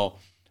about how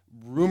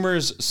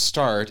rumors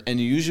start, and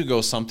you usually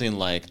go something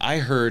like, I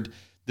heard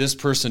this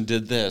person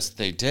did this,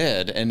 they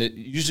did, and it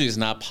usually is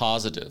not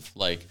positive.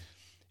 Like,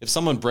 if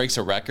someone breaks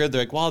a record,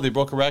 they're like, wow, they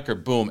broke a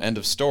record, boom, end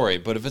of story.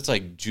 But if it's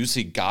like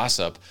juicy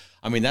gossip,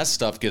 I mean, that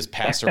stuff gets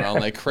passed around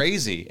like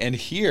crazy. And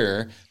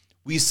here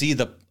we see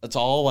it's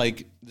all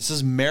like, this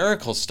is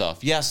miracle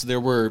stuff. Yes,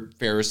 there were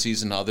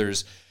Pharisees and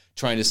others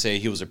trying to say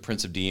he was a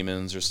prince of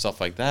demons or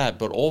stuff like that.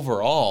 But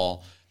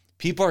overall,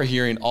 people are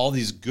hearing all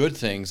these good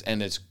things,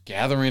 and it's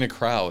gathering a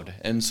crowd.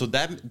 And so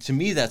that, to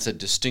me, that's a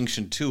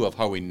distinction too of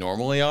how we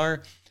normally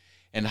are,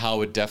 and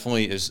how it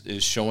definitely is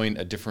showing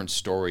a different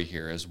story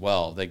here as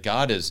well. That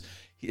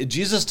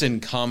Jesus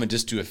didn't come and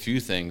just do a few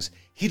things.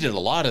 He did a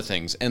lot of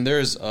things. And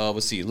there's,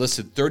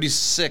 listed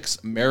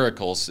 36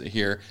 miracles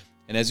here.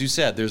 And as you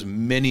said, there's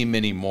many,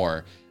 many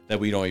more that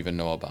we don't even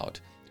know about.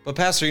 But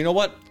Pastor, you know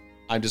what?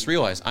 I just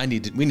realized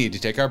we need to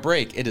take our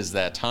break. It is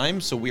that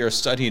time. So we are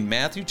studying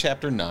Matthew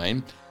chapter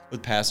 9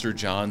 with Pastor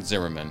John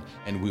Zimmerman,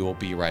 and we will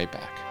be right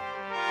back.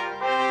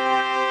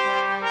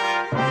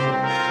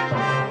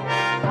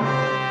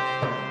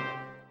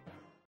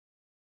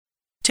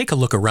 Take a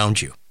look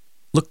around you.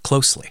 Look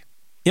closely.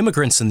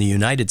 Immigrants in the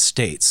United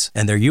States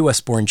and their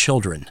U.S.-born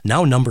children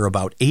now number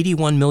about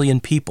 81 million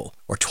people,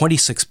 or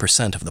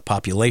 26% of the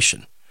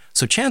population.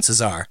 So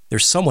chances are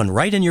there's someone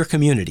right in your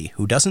community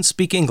who doesn't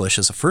speak English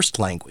as a first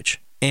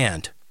language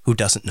and who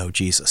doesn't know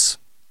Jesus.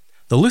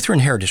 The Lutheran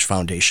Heritage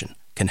Foundation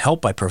can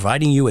help by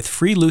providing you with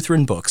free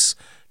Lutheran books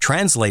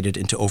translated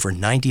into over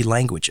 90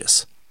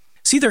 languages.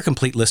 See their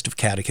complete list of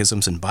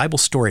catechisms and Bible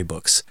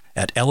storybooks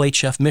at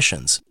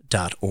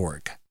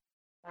lhfmissions.org.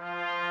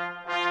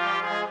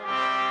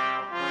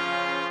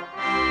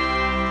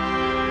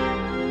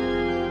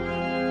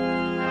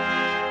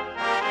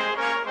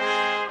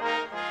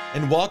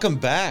 And welcome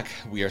back.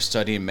 We are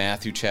studying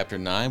Matthew chapter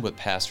 9 with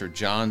Pastor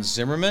John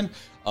Zimmerman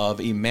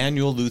of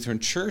Emmanuel Lutheran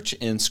Church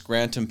in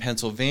Scranton,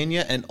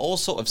 Pennsylvania, and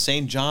also of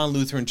St. John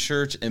Lutheran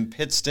Church in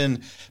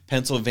Pittston,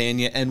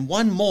 Pennsylvania, and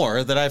one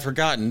more that I've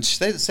forgotten.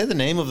 Say the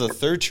name of the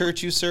third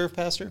church you serve,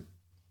 Pastor?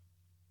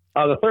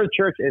 The third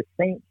church is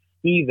St.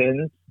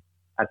 Stephen's.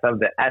 That's of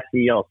the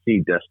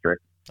SELC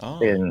district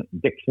in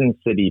Dixon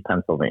City,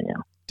 Pennsylvania.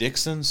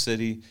 Dixon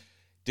City,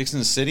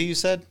 you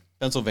said?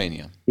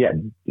 Pennsylvania. Yeah,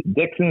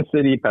 Dixon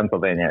City,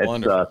 Pennsylvania.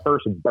 Wonderful. It's the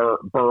first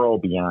borough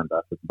beyond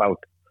us. It's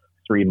about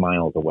 3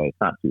 miles away. It's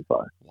not too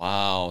far.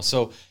 Wow.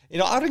 So,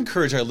 I'd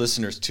encourage our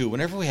listeners too,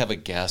 whenever we have a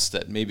guest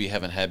that maybe you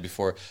haven't had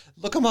before,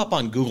 look them up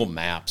on Google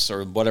Maps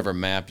or whatever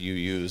map you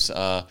use.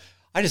 I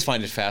just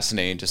find it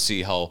fascinating to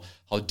see how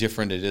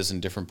different it is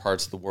in different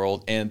parts of the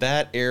world. And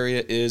that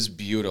area is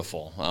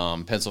beautiful.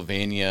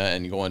 Pennsylvania,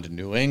 and you go into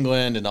New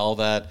England and all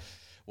that.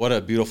 What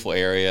a beautiful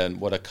area, and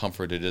what a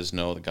comfort it is to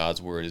know that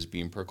God's word is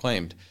being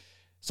proclaimed.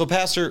 So,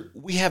 Pastor,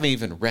 we haven't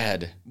even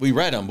read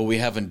them, but we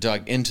haven't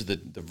dug into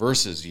the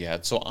verses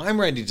yet. So I'm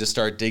ready to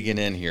start digging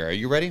in here. Are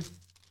you ready?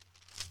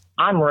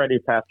 I'm ready,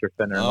 Pastor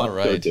Finner. All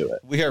right. Let's go do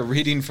it. We are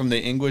reading from the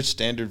English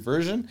Standard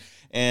Version,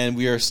 and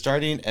we are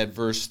starting at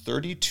verse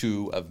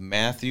 32 of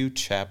Matthew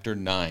chapter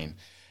 9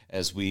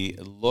 as we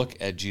look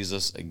at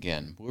Jesus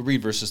again. We'll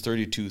read verses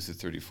 32 through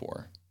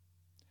 34.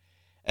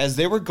 As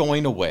they were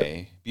going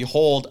away,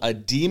 behold, a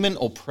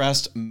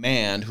demon-oppressed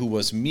man who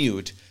was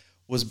mute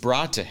was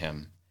brought to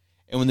him.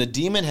 And when the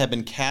demon had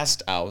been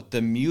cast out,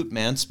 the mute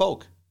man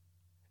spoke.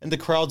 And the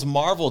crowds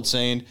marveled,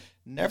 saying,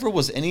 Never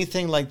was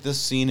anything like this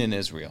seen in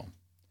Israel.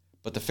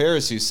 But the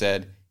Pharisees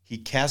said, He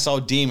casts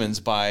out demons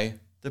by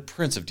the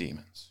prince of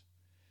demons.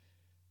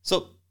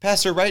 So,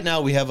 Pastor, right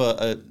now we have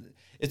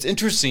it's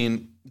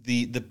interesting,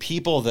 the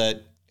people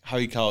that, how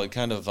you call it,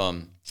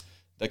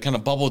 that kind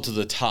of bubble to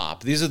the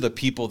top. These are the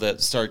people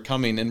that start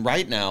coming. And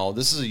right now,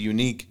 this is a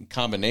unique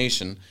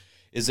combination,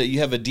 is that you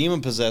have a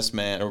demon-possessed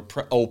man, or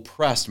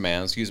oppressed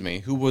man,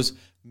 who was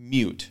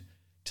mute.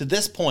 To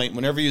this point,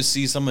 whenever you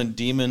see someone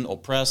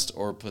demon-oppressed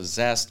or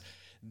possessed,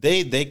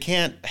 they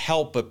can't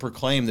help but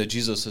proclaim that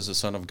Jesus is the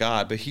Son of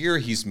God. But here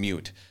he's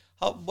mute.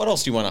 What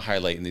else do you want to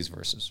highlight in these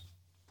verses?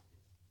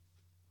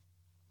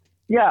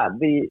 Yeah,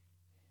 they'll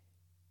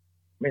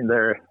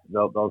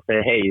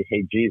say,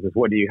 hey, Jesus,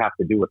 what do you have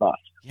to do with us?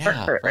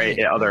 Yeah, right.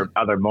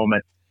 Other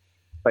moments.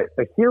 But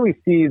here we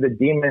see the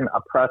demon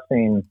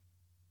oppressing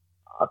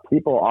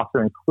people also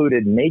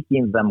included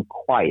making them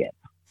quiet.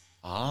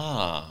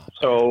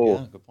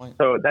 So good point.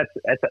 So that's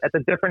a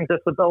different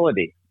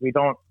disability. We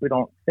don't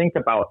think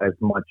about as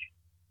much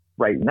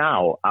right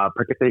now,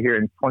 particularly here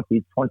in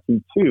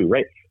 2022,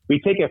 right? We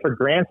take it for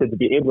granted to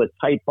be able to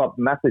type up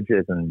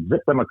messages and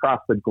zip them across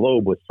the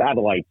globe with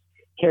satellites,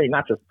 carry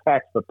not just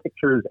text, but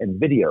pictures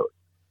and videos.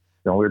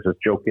 We were just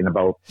joking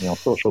about,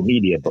 social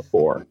media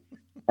before.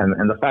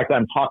 And the fact that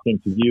I'm talking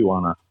to you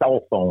on a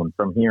cell phone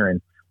from here in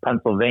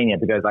Pennsylvania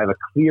because I have a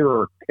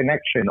clearer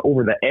connection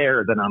over the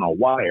air than on a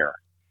wire.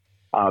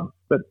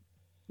 But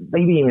they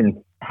didn't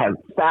even have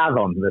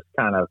fathomed this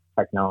kind of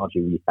technology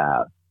we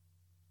have.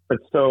 But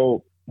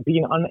so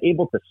being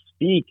unable to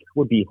speak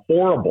would be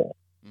horrible.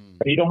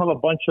 You don't have a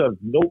bunch of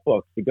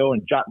notebooks to go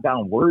and jot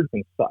down words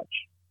and such.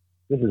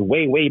 This is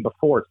way, way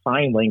before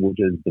sign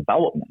language's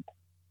development.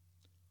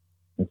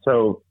 And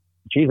so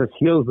Jesus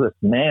heals this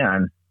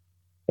man,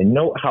 and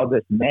note how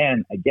this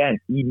man, again,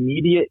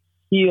 immediate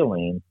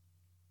healing,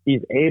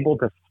 he's able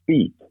to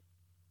speak.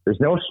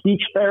 There's no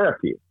speech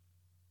therapy.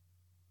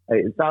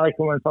 It's not like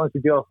when sometimes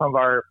we deal with some of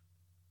our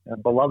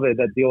beloved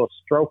that deal with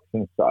strokes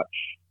and such.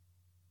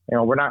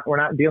 We're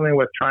not dealing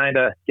with trying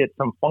to get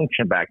some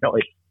function back. No,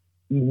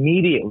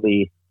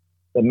 immediately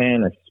the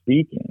man is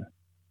speaking.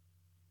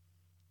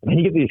 And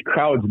you get these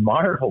crowds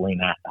marveling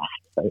at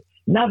that.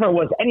 Never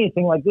was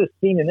anything like this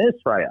seen in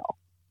Israel.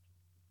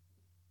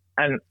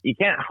 And you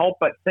can't help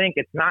but think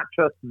it's not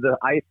just the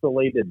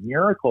isolated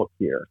miracle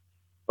here,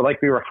 but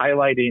like we were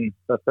highlighting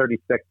the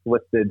 36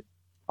 listed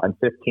on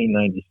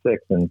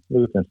 1596 in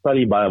Lutheran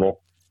Study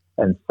Bible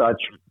and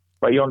such.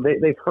 But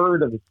they've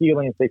heard of the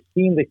healings, they've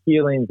seen the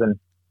healings, and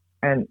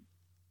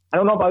I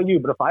don't know about you,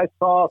 but if I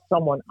saw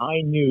someone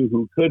I knew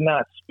who could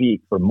not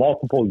speak for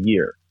multiple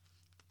years,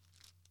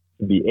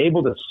 to be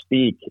able to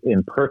speak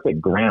in perfect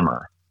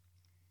grammar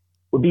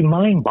would be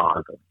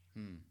mind-boggling.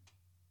 And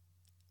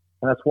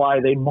that's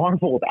why they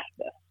marveled at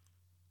this.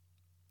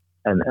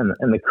 And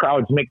the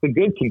crowds make the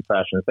good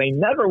confessions. They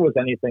never was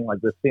anything like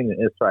this seen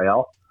in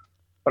Israel.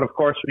 But of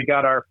course, we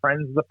got our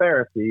friends, the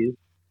Pharisees,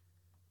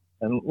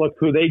 and look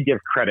who they give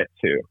credit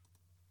to.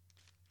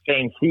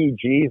 Saying he,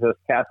 Jesus,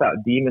 cast out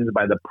demons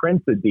by the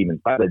prince of demons,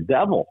 by the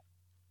devil.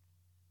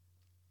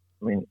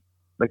 I mean,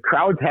 the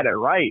crowds had it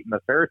right, and the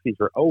Pharisees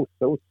were,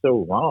 so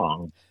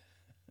wrong.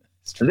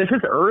 And this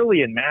is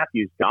early in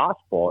Matthew's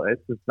gospel.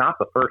 It's not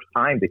the first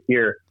time to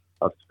hear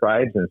of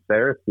scribes and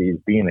Pharisees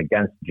being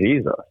against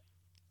Jesus.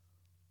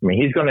 I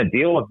mean, he's going to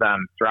deal with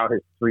them throughout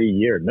his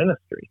 3-year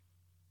ministry,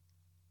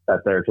 that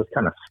they're just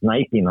kind of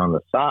sniping on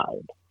the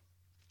side.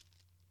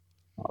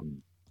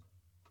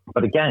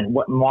 But again,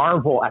 what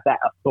marvel at that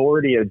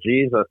authority of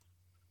Jesus.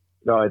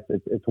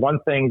 It's one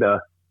thing to,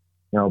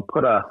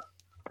 put a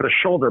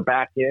shoulder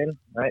back in,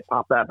 right?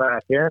 Pop that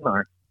back in,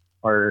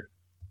 or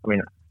I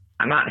mean,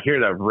 I'm not here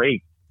to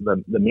rate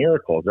the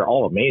miracles; they're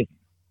all amazing.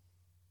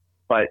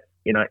 But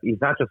he's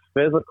not just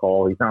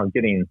physical; he's now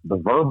getting the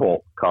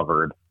verbal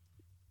covered.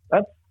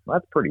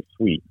 That's pretty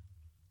sweet.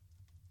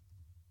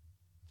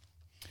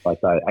 But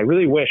I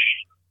really wish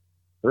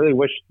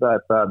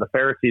that the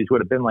Pharisees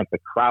would have been like the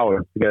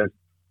crowds, because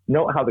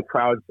note how the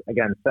crowds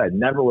again said,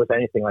 never was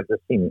anything like this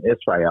seen in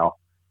Israel.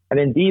 And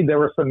indeed, there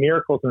were some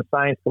miracles and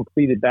signs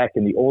completed back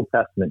in the Old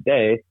Testament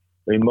day.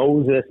 I mean,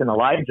 Moses and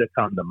Elijah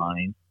come to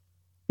mind.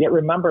 Yet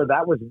remember,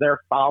 that was their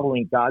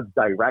following God's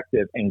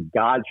directive and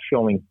God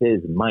showing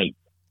his might.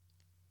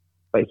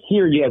 But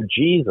here you have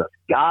Jesus,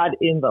 God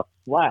in the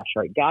flesh,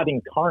 right? God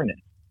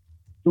incarnate,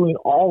 doing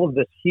all of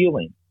this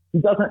healing. He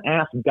doesn't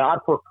ask God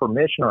for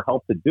permission or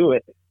help to do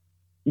it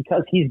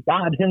because he's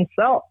God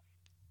himself.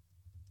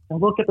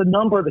 And look at the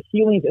number of the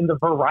healings and the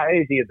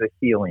variety of the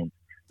healings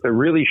to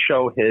really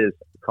show his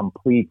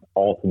complete,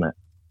 ultimate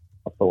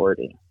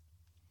authority.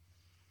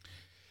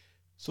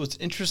 So it's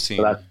interesting.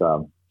 So that's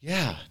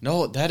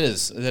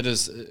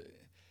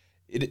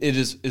it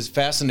is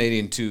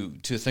fascinating to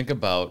think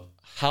about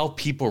how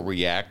people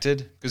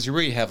reacted, because you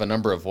really have a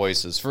number of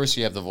voices. First,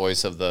 you have the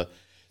voice of the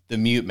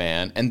mute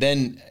man, and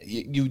then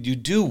you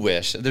do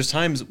wish. There's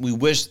times we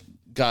wish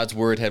God's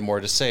word had more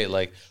to say,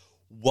 like,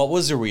 what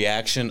was the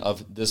reaction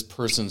of this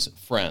person's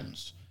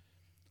friends?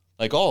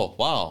 Like, oh,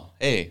 wow,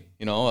 hey,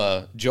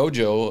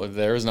 Jojo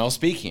there is now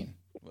speaking.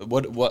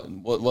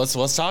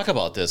 Let's talk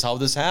about this. How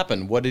this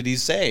happened? What did he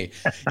say?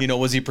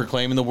 Was he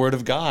proclaiming the word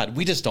of God?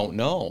 We just don't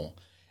know.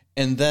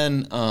 And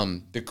then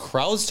the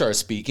crowd starts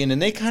speaking,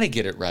 and they kind of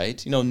get it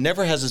right.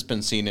 Never has this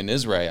been seen in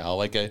Israel.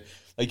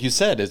 Like you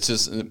said, it's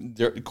just,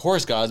 of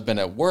course, God's been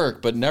at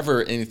work, but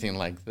never anything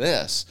like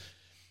this.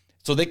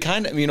 So they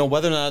kind of,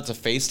 whether or not it's a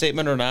faith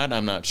statement or not,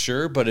 I'm not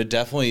sure, but it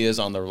definitely is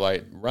on the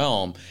right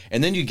realm.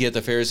 And then you get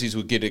the Pharisees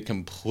who get it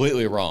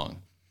completely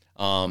wrong.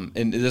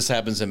 And this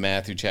happens in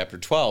Matthew chapter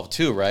 12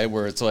 too, right?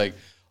 Where it's like,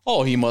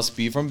 oh, he must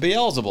be from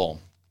Beelzebul.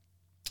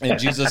 And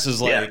Jesus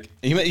is like,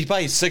 he's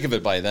probably sick of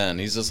it by then.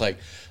 He's just like,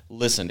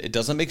 listen, it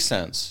doesn't make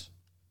sense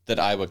that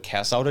I would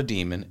cast out a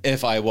demon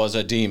if I was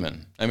a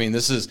demon. I mean,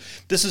 this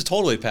is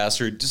totally,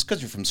 Pastor, just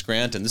because you're from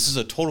Scranton, this is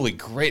a totally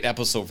great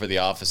episode for The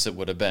Office. It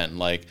would have been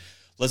like,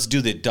 let's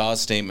do the DAW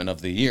statement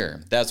of the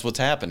year. That's what's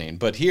happening.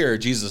 But here,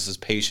 Jesus is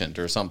patient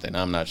or something.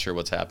 I'm not sure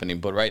what's happening.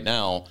 But right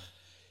now,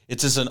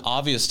 it's just an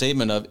obvious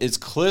statement of it's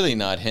clearly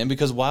not him,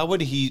 because why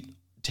would he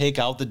take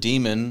out the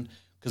demon?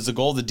 Because the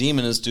goal of the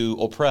demon is to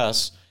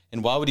oppress.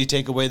 And why would he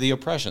take away the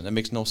oppression? That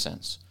makes no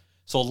sense.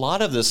 So a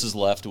lot of this is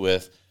left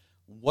with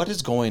what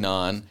is going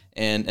on,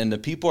 and the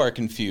people are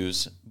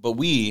confused, but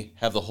we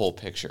have the whole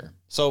picture.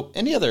 So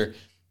any other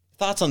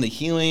thoughts on the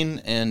healing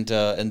and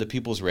the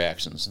people's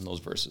reactions in those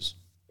verses?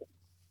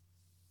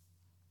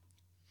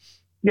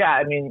 Yeah,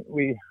 I mean,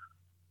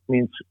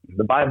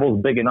 the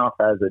Bible's big enough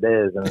as it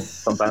is, and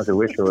sometimes I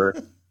wish there were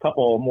a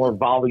couple more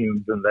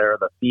volumes in there,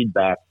 the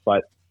feedback,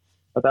 but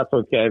that's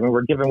okay. I mean,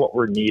 we're given what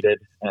we're needed,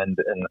 and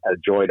a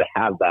joy to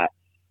have that.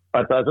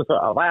 But just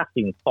a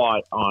lasting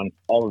thought on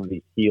all of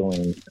these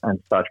healings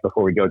and such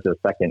before we go to the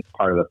second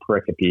part of the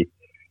pericope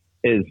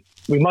is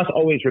we must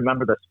always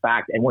remember this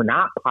fact, and we're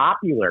not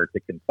popular to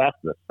confess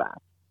this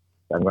fact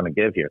that I'm going to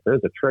give here.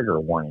 There's a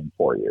trigger warning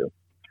for you,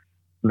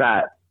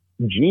 that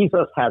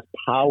Jesus has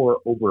power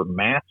over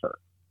matter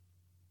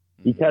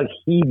because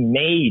he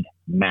made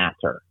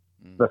matter,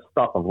 the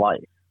stuff of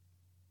life.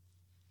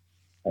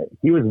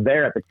 He was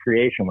there at the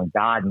creation when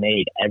God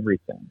made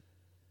everything,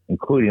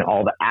 including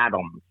all the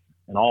atoms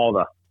and all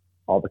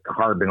the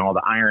carbon, all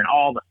the iron,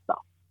 all the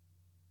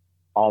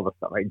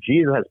stuff, right?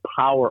 Jesus has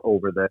power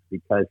over this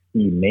because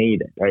he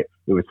made it, right?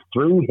 It was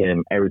through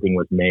him everything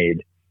was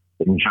made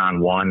in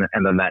John 1,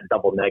 and then that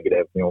double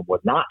negative, was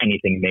not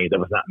anything made that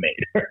was not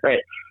made, right?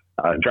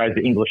 Drives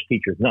the English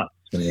teachers nuts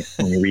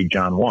when you read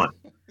John 1.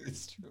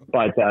 It's true.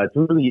 But to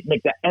really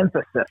make the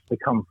emphasis to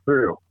come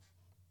through.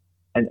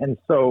 And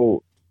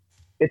so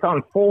it's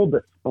on full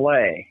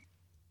display.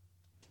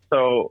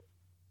 So,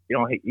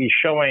 he's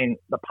showing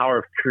the power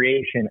of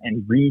creation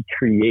and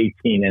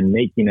recreating and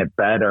making it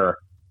better,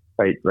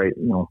 right,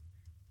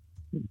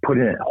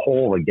 putting it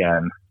whole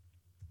again.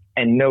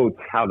 And notes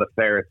how the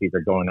Pharisees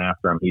are going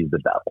after him. He's the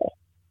devil.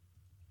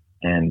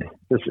 And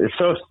this is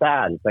so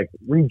sad. It's like,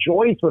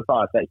 rejoice with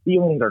us that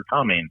healings are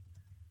coming.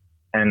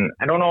 And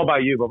I don't know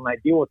about you, but when I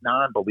deal with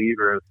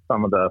non-believers,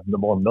 some of the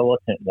more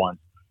militant ones,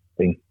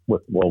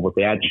 with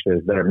the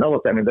adjectives that are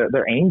militant, I mean,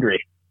 they're angry.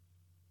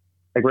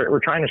 Like we're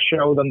trying to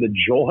show them the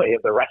joy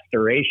of the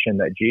restoration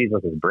that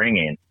Jesus is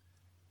bringing.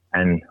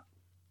 And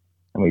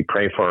we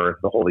pray for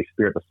the Holy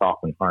Spirit to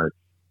soften hearts,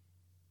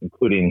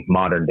 including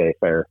modern day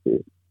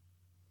Pharisees.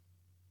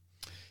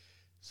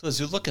 So as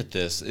you look at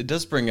this, it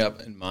does bring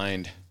up in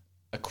mind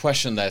a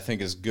question that I think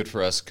is good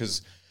for us,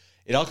 because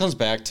it all comes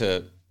back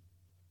to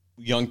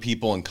young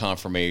people in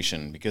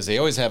confirmation, because they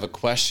always have a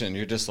question.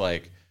 You're just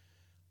like,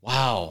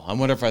 wow, I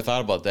wonder if I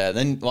thought about that. And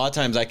then a lot of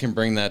times I can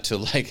bring that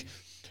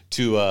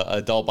to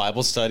adult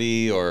Bible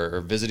study or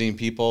visiting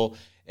people,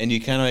 and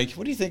you kind of like,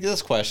 what do you think of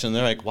this question? And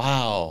they're like,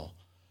 wow,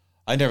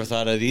 I never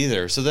thought of it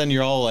either. So then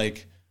you're all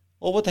like,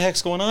 well, what the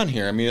heck's going on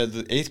here? I mean,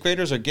 the eighth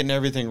graders are getting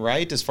everything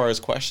right as far as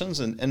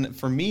questions. And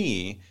for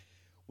me,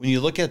 when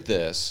you look at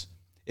this,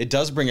 it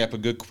does bring up a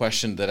good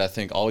question that I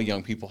think all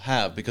young people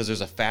have, because there's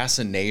a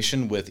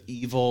fascination with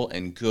evil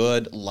and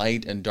good,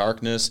 light and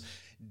darkness,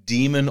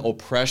 demon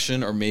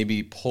oppression, or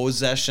maybe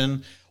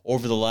possession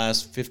over the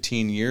last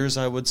 15 years,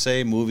 I would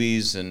say,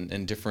 movies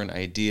and different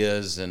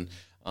ideas and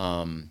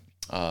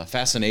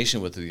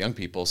fascination with the young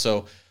people.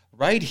 So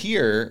right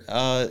here,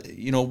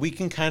 we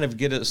can kind of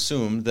get it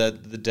assumed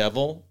that the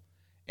devil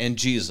and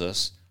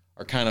Jesus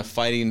are kind of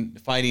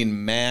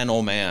fighting man,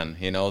 oh man,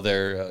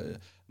 they're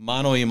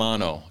mano a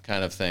mano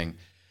kind of thing.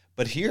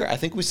 But here, I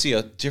think we see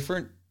a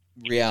different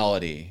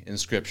reality in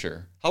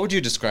Scripture. How would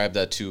you describe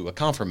that to a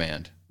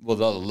confirmand? Well,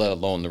 let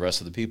alone the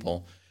rest of the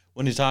people.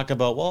 When you talk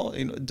about,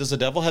 does the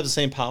devil have the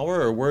same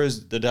power, or where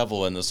is the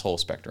devil in this whole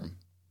spectrum?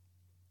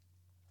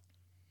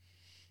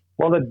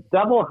 Well, the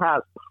devil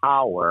has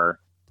power,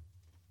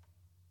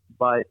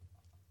 but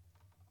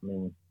I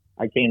mean,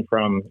 I came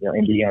from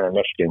Indiana,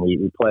 Michigan.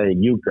 We play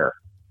euchre,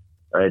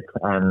 right?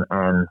 And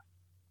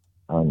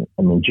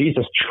I mean,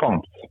 Jesus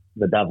trumped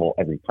the devil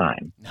every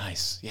time.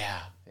 Nice,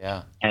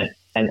 yeah.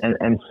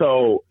 And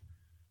so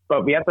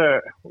But we have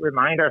to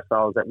remind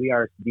ourselves that we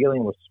are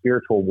dealing with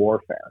spiritual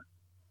warfare,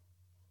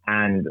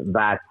 and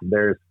that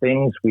there's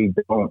things we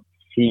don't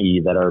see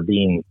that are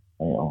being,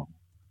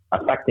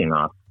 affecting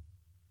us.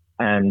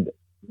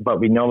 But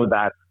we know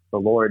that the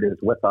Lord is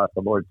with us.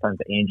 The Lord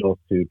sends angels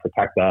to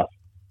protect us.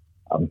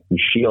 He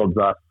shields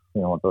us,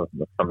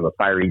 from the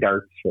fiery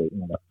darts,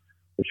 the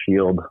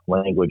shield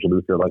language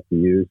Luther likes to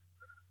use.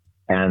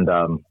 And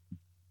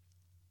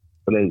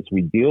but as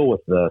we deal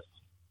with this,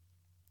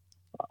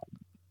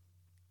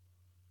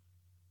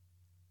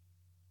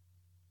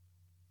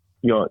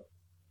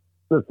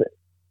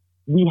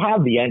 we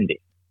have the ending.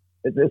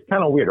 It's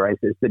kind of weird, right?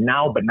 It's the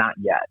now, but not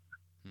yet.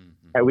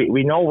 Mm-hmm.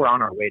 We know we're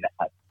on our way to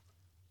heaven.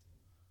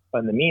 But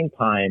in the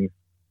meantime,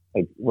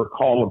 we're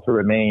called to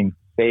remain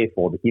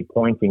faithful, to keep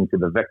pointing to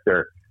the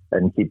victor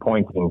and keep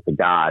pointing to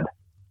God.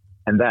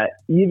 And that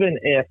even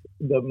if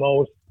the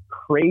most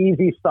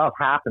crazy stuff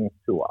happens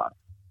to us,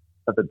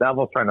 that the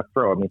devil's trying to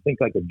throw, think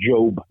like a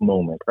Job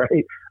moment,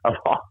 right? Of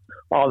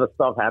all the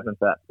stuff happened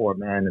to that poor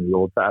man in the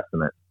Old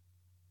Testament.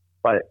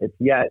 But it's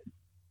yet,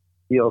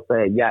 he'll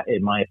say, yet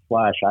in my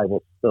flesh, I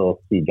will still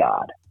see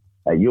God.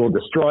 You will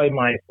destroy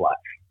my flesh.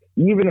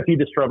 Even if you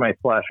destroy my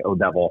flesh, O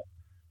devil,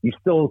 you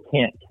still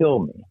can't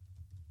kill me,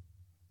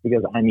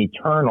 because I'm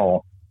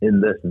eternal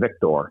in this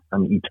victor.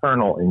 I'm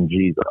eternal in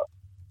Jesus.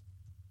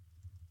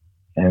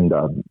 And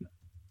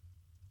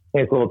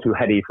it's a little too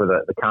heady for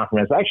the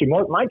confirmants. Actually,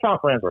 my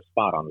confirmants were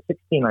spot on. The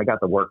 16 I got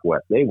to work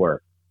with, they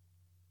were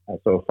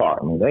so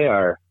far. They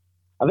are,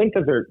 I think,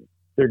 because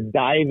they're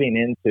diving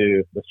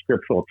into the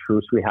scriptural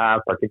truths we have,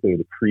 particularly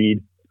the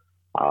creed,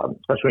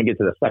 especially when you get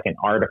to the second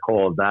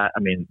article of that.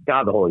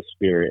 God, the Holy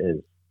Spirit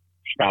is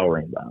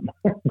showering them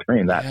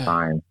during that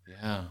time.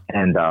 Yeah.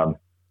 And I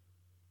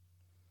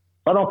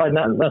don't know if I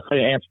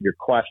necessarily answered your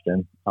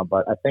question,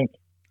 but I think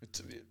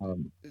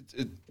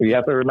you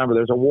have to remember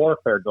there's a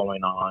warfare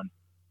going on,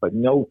 but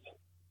note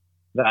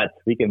that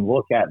we can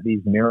look at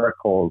these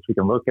miracles, we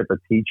can look at the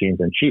teachings,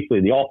 and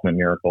chiefly the ultimate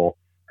miracle,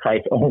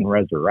 Christ's own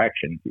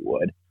resurrection, if you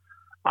would.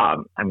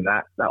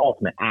 That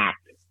ultimate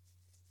act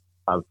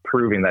of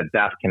proving that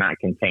death cannot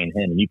contain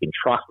him and you can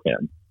trust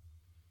him.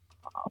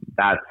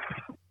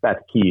 That's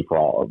key for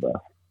all of this.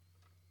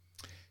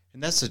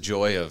 And that's the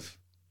joy of,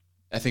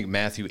 I think,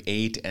 Matthew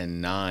 8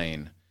 and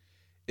 9,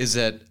 is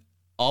that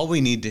all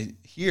we need to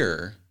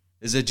hear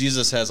is that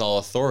Jesus has all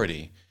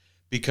authority.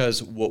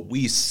 Because what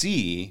we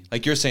see,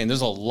 like you're saying,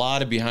 there's a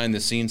lot of behind the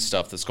scenes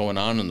stuff that's going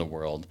on in the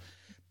world.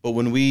 But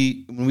when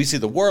we see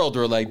the world,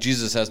 we're like,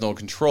 Jesus has no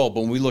control.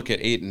 But when we look at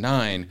 8 and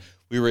 9,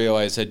 we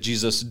realize that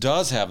Jesus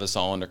does have us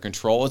all under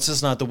control. It's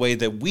just not the way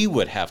that we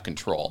would have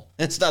control.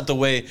 It's not the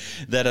way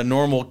that a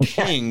normal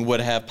king would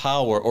have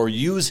power or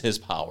use his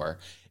power.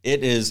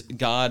 It is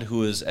God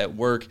who is at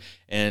work,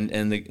 and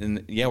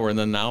we're in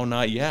the now,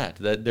 not yet.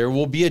 That there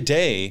will be a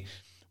day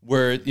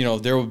where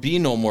there will be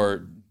no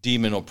more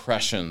demon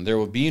oppression. There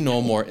will be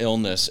no more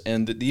illness,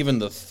 and even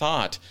the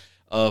thought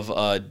of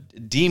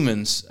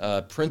demons,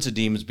 prince of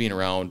demons being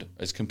around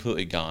is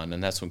completely gone,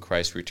 and that's when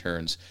Christ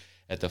returns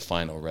at the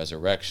final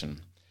resurrection.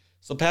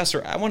 So,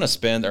 Pastor, I want to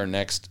spend our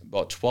next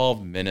about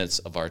 12 minutes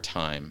of our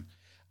time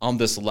on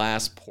this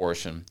last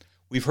portion.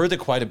 We've heard it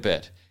quite a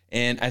bit,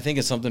 and I think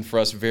it's something for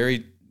us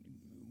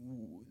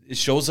it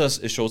shows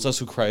us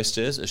who Christ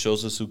is, it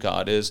shows us who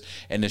God is,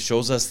 and it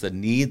shows us the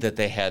need that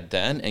they had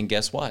then, and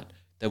guess what?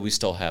 That we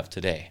still have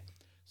today.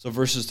 So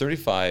verses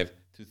 35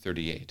 through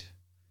 38.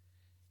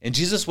 And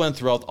Jesus went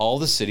throughout all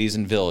the cities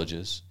and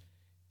villages,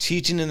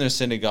 teaching in their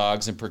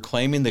synagogues and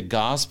proclaiming the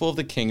gospel of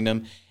the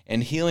kingdom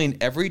and healing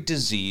every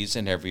disease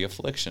and every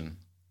affliction.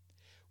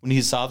 When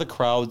he saw the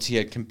crowds, he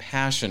had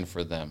compassion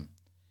for them,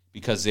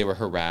 because they were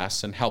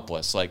harassed and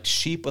helpless, like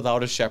sheep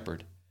without a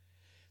shepherd.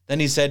 Then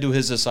he said to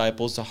his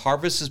disciples, the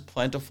harvest is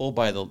plentiful,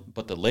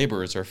 but the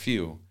laborers are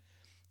few.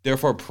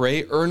 Therefore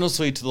pray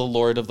earnestly to the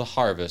Lord of the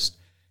harvest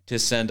to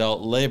send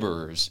out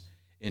laborers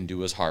into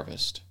his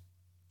harvest.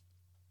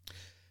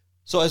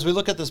 So as we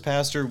look at this,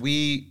 Pastor,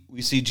 we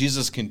see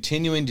Jesus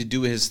continuing to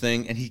do his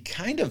thing, and he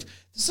this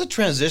is a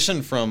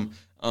transition from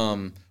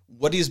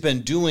what he's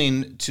been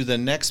doing to the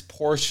next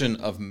portion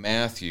of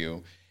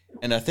Matthew,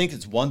 and I think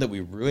it's one that we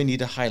really need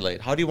to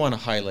highlight. How do you want to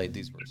highlight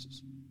these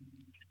verses?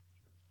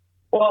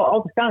 Well,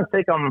 I'll just kind of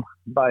take them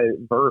by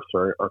verse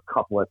or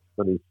couplets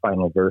for these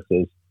final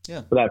verses.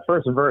 Yeah. So that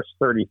first verse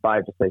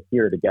 35, just to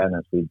hear it again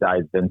as we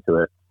dive into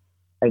it.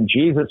 And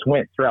Jesus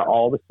went throughout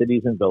all the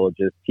cities and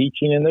villages,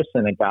 teaching in their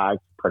synagogues,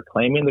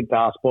 proclaiming the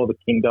gospel of the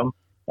kingdom,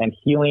 and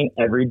healing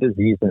every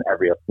disease and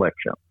every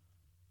affliction.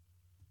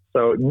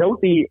 So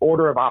note the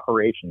order of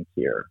operations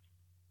here.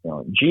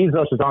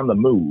 Jesus is on the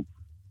move.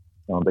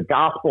 The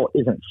gospel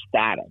isn't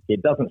static.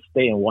 It doesn't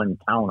stay in one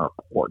town or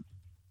port.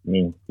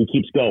 He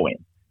keeps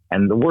going,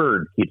 and the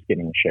word keeps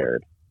getting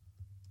shared.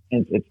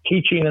 And it's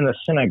teaching in the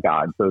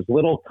synagogues, those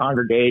little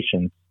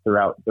congregations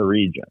throughout the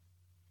region.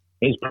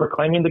 He's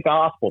proclaiming the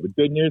gospel, the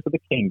good news of the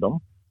kingdom.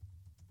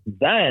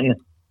 Then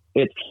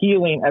it's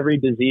healing every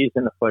disease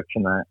and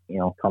affliction that,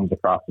 comes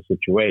across the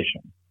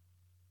situation.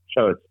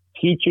 So it's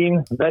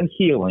teaching, then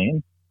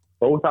healing,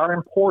 Both are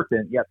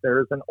important, yet there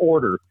is an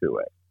order to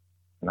it.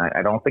 And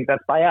I don't think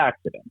that's by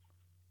accident.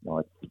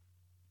 It's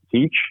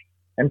teach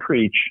and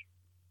preach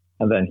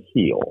and then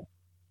heal.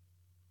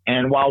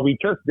 And while we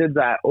just did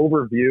that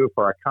overview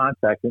for our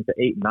context into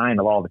 8 and 9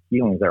 of all the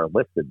healings that are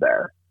listed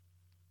there,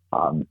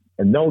 and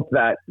note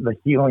that the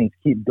healings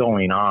keep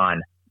going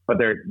on, but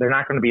they're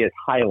not going to be as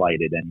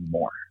highlighted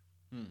anymore.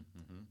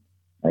 Mm-hmm.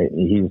 Right?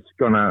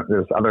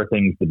 There's other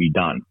things to be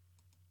done.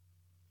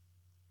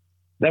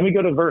 Then we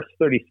go to verse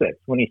 36.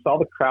 When he saw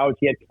the crowds,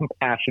 he had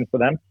compassion for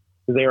them,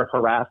 because they were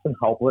harassed and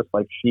helpless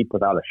like sheep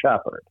without a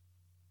shepherd.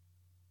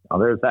 Now,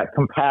 there's that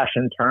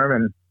compassion term,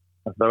 and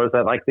for those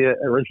that like the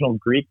original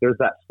Greek, there's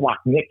that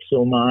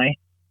splachniksomai,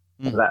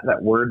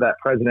 that word that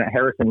President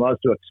Harrison loves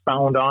to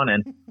expound on,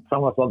 and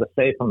some of us love to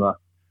say from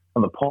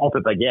the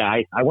pulpit, like,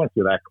 yeah, I went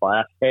through that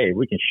class. Hey,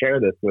 we can share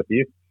this with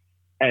you.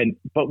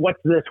 But what's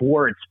this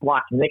word,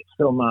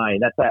 splachniksomai?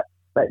 That's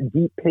that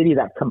deep pity,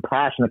 that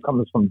compassion that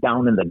comes from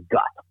down in the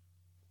gut.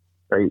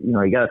 Right? You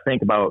got to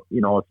think about,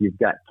 if you've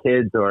got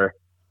kids or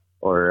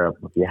if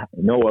you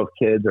know of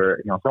kids,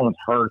 or someone's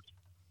hurt,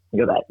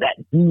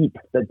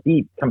 that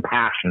deep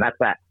compassion. That's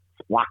that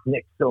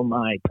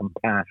splachniksomai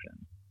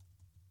compassion.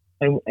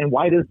 And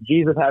why does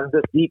Jesus have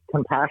this deep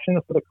compassion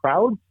for the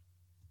crowds?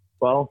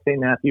 Well, St.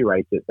 Matthew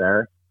writes it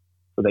there.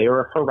 So they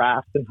were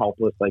harassed and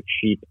helpless like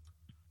sheep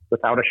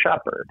without a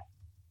shepherd.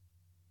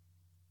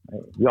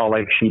 Right? We all,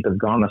 like sheep, have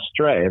gone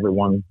astray,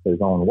 everyone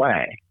his own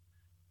way.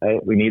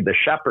 Right? We need the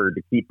shepherd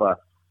to keep us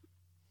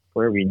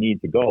where we need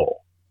to go.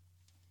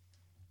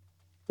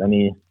 Then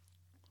he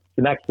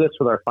connects this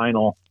with our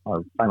final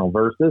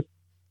verses.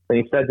 Then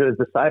he said to his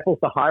disciples,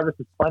 the harvest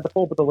is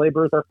plentiful, but the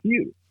laborers are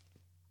few.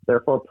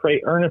 Therefore,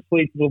 pray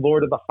earnestly to the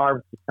Lord of the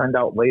harvest to send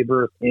out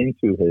laborers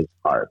into his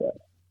harvest.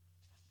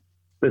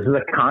 This is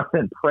a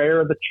constant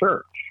prayer of the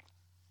church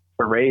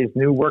to raise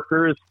new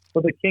workers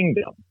for the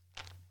kingdom.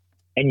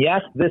 And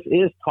yes, this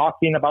is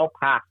talking about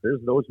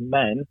pastors, those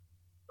men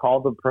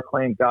called to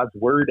proclaim God's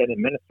word and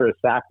administer a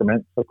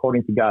sacrament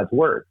according to God's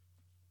word.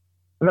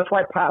 And that's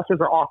why pastors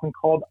are often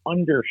called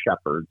under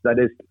shepherds, that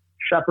is,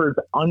 shepherds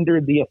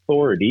under the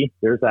authority,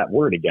 there's that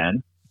word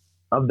again,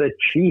 of the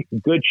chief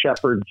good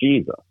shepherd,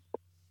 Jesus.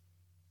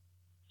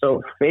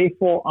 So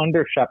faithful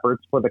under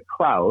shepherds for the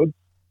crowds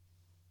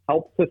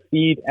help to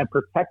feed and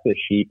protect the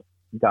sheep,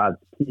 God's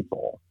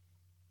people.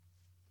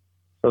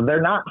 So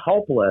they're not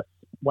helpless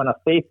when a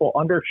faithful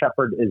under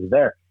shepherd is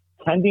there,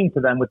 tending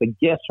to them with the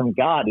gifts from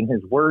God in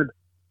his word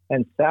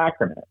and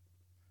sacrament.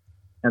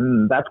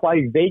 And that's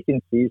why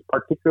vacancies,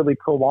 particularly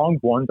prolonged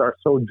ones, are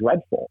so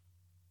dreadful.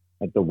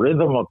 Like the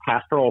rhythm of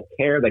pastoral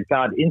care that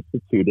God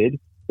instituted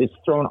is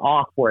thrown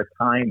off for a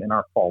time in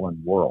our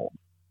fallen world.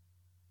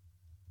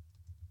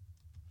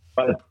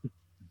 But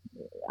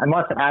I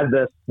must add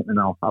this, and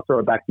I'll throw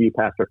it back to you,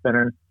 Pastor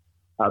Finnern.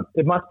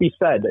 It must be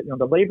said that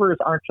the laborers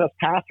aren't just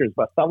pastors,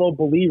 but fellow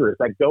believers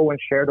that go and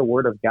share the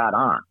word of God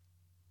on.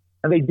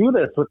 And they do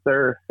this with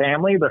their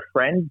family, their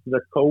friends,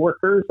 their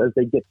coworkers as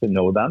they get to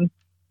know them.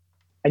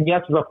 And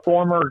yes, as a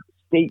former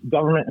state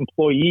government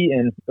employee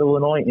in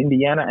Illinois,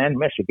 Indiana, and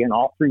Michigan,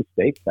 all 3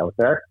 states out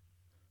there,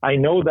 I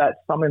know that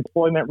some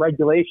employment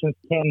regulations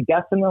can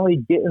definitely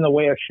get in the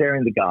way of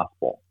sharing the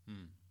gospel.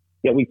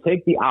 Yet we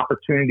take the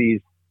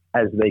opportunities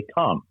as they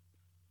come.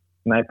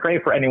 And I pray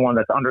for anyone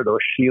that's under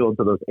those shields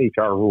of those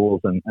HR rules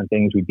and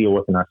things we deal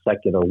with in our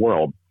secular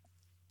world.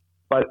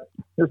 But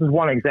this is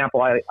one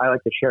example I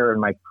like to share in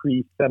my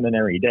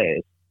pre-seminary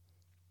days.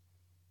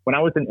 When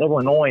I was in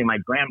Illinois, my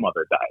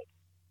grandmother died.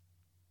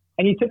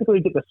 And you typically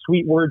get the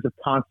sweet words of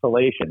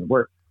consolation.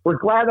 We're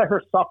glad that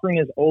her suffering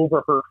is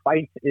over, her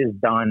fight is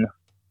done,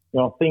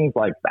 things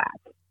like that.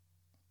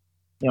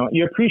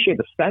 You appreciate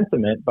the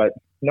sentiment, but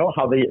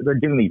how they're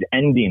doing these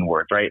ending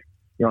words, right?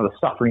 The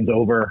suffering's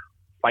over,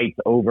 fight's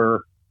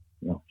over,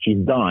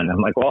 she's done.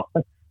 I'm like, well,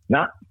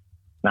 not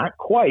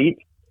quite.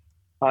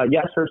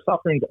 Yes, her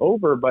suffering's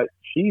over, but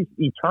she's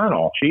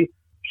eternal. She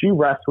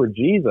rests with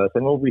Jesus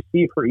and will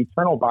receive her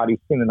eternal body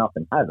soon enough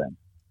in heaven.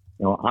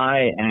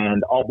 I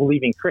and all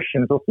believing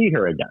Christians will see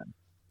her again.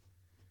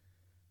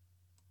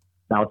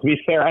 Now, to be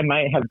fair, I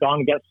might have gone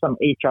against some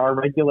HR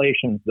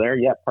regulations there,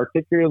 yet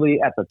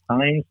particularly at the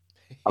times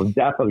of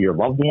death of your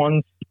loved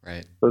ones.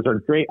 Right. Those are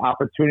great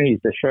opportunities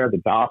to share the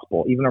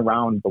gospel, even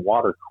around the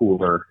water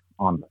cooler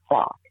on the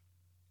clock.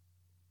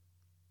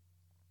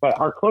 But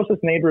our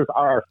closest neighbors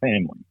are our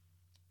family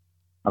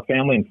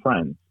and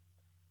friends.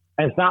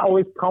 And it's not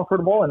always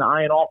comfortable, and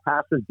I and all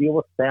pastors deal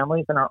with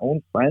families and our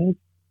own friends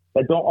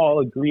that don't all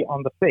agree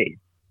on the faith.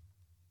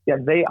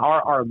 Yet they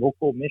are our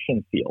local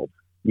mission field.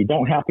 You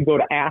don't have to go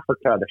to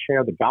Africa to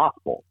share the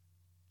gospel.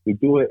 We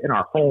do it in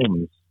our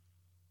homes,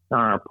 on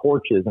our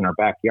porches, in our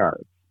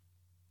backyards.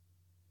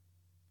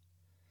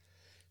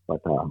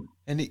 But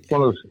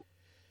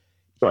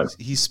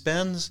he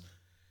spends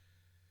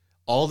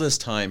all this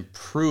time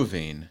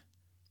proving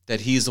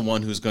that he's the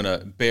one who's going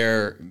to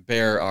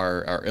bear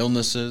our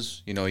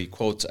illnesses. He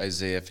quotes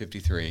Isaiah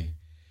 53,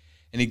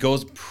 and he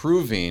goes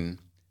proving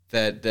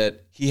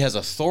that he has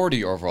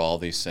authority over all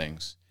these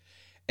things.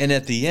 And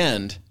at the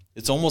end,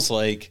 it's almost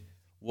like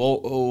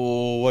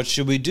well, what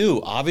should we do?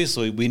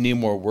 Obviously, we need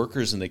more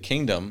workers in the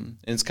kingdom.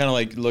 And it's kind of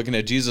like looking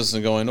at Jesus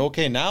and going,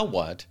 okay, now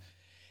what?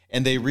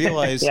 And they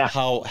realize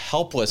how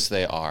helpless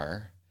they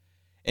are.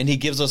 And he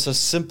gives us a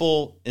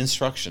simple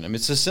instruction. I mean,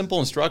 it's a simple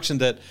instruction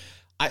that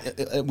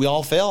we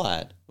all fail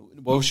at.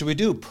 What should we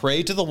do?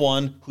 Pray to the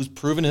one who's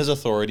proven his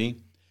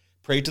authority.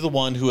 Pray to the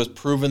one who has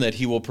proven that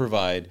he will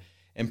provide.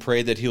 And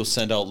pray that he'll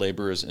send out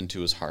laborers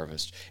into his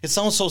harvest. It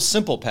sounds so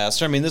simple,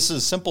 Pastor. I mean, this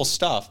is simple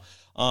stuff.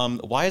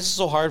 Why is it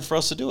so hard for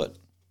us to do it?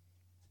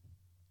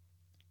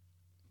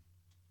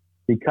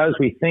 Because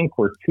we think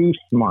we're too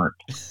smart.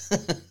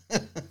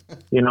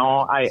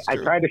 I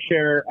try to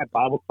share at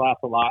Bible class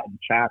a lot in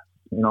chats,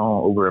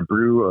 over a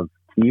brew of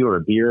tea or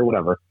a beer,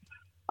 whatever.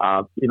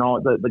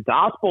 The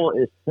gospel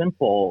is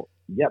simple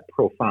yet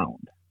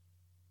profound,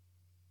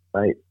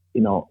 right?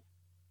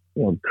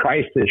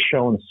 Christ is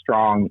shown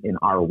strong in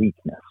our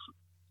weakness.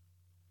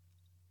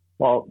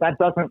 Well, that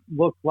doesn't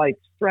look like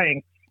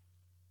strength,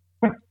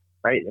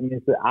 right? I mean,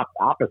 it's the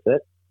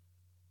opposite.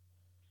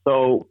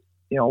 So,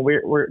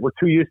 we're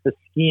too used to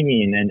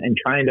scheming and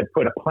trying to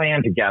put a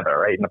plan together,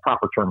 right? In the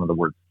proper term of the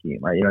word scheme,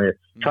 right? You're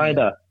trying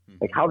to,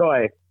 like, how do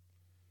I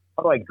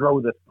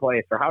grow this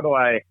place, or how do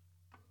I,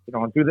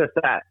 do this,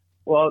 that?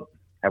 Well,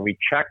 have we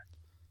checked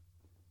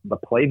the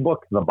playbook,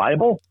 the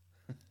Bible?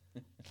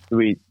 Do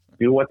we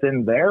do what's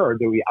in there, or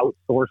do we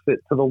outsource it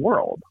to the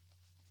world?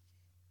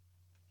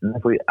 And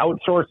if we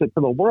outsource it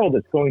to the world,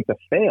 it's going to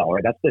fail,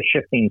 right? That's the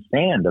shifting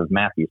sand of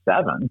Matthew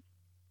 7.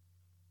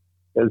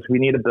 Is we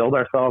need to build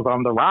ourselves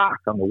on the rock,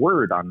 on the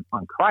word, on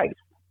Christ.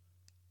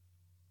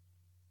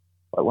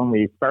 But when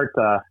we start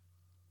to,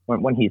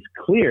 when he's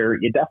clear,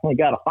 you definitely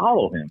got to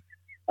follow him.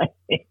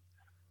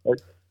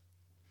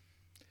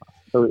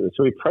 So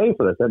we pray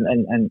for this,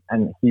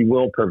 and he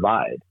will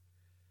provide.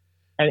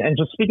 And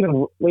just speaking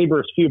of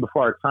laborers few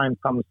before our time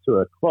comes to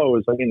a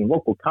close, like in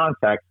local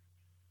context,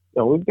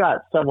 we've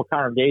got several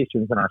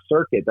congregations in our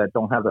circuit that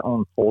don't have their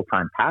own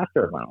full-time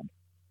pastor around.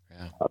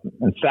 Yeah.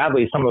 And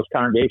sadly, some of those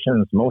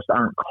congregations, most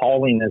aren't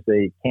calling as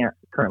they can't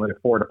currently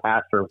afford a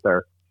pastor with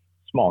their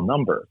small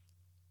numbers.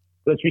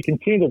 But as we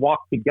continue to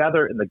walk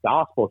together in the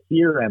gospel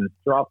here and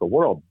throughout the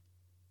world,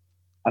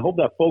 I hope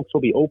that folks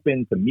will be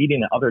open to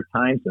meeting at other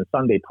times than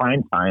Sunday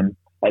prime time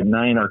at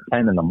 9 or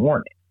 10 in the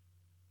morning.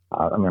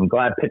 I'm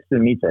glad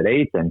Pittston meets at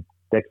 8 and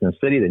Dixon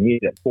City, they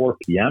meet at 4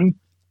 p.m.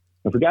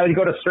 If we got to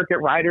go to circuit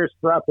riders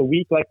throughout the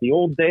week like the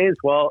old days,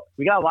 well,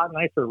 we got a lot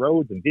nicer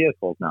roads and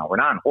vehicles now. We're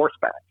not on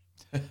horseback.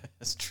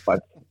 That's true.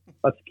 But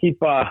let's keep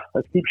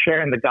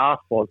sharing the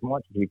gospel as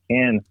much as we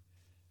can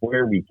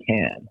where we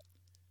can.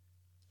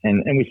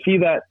 And we see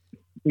the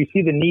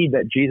need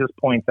that Jesus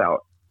points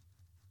out,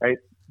 right?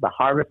 The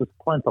harvest is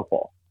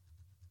plentiful.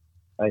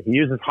 He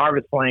uses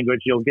harvest language.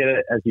 You'll get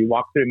it as you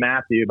walk through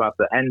Matthew about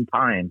the end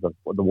times of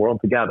the world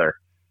together,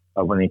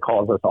 when he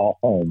calls us all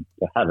home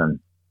to heaven.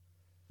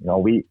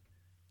 We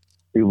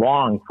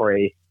long for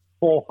a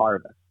full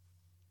harvest.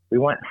 We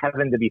want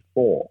heaven to be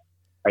full.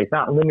 Right? It's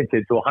not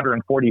limited to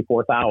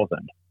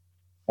 144,000.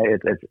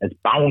 It's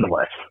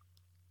boundless.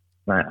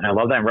 And I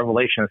love that in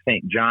Revelation of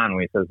St. John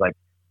when he says, like,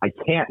 I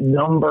can't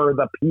number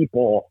the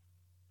people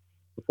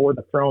before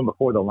the throne,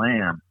 before the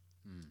Lamb.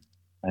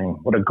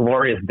 And what a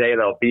glorious day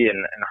that'll be,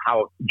 and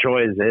how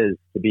joyous it is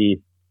to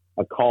be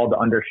a called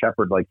under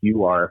shepherd like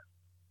you are,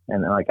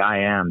 and like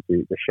I am,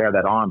 to share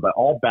that on. But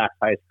all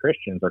baptized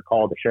Christians are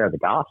called to share the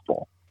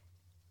gospel,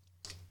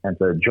 and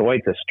to joy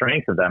to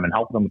strengthen them and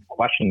help them with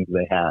questions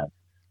they have.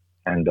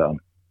 And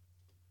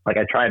like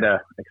I try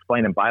to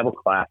explain in Bible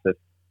class, if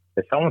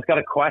someone's got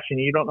a question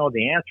you don't know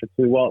the answer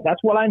to, well,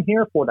 that's what I'm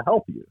here for, to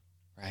help you.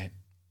 Right.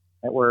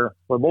 And we're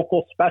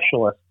local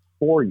specialists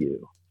for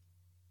you.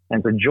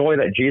 And the joy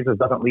that Jesus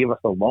doesn't leave us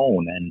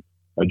alone, and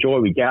a joy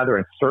we gather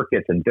in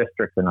circuits and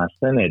districts in our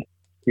synod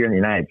here in the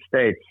United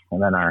States,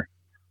 and then our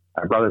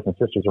brothers and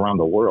sisters around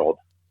the world.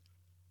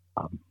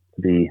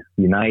 To be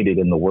united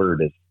in the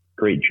word is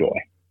great joy.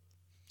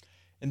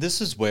 And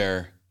this is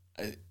where,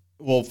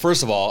 well,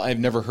 first of all, I've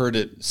never heard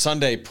it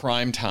Sunday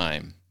prime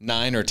time,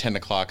 9 or 10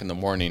 o'clock in the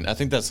morning. I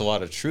think that's a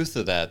lot of truth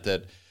to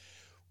that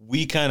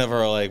we kind of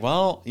are like,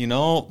 well,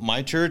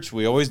 my church,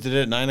 we always did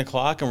it at 9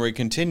 o'clock and we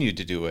continue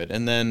to do it.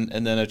 And then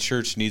a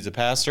church needs a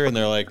pastor and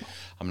they're like,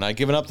 I'm not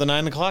giving up the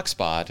 9 o'clock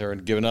spot or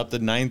giving up the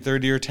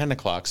 9:30 or 10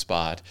 o'clock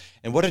spot.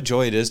 And what a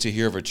joy it is to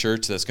hear of a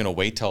church that's going to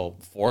wait till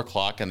 4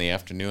 o'clock in the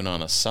afternoon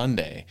on a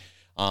Sunday,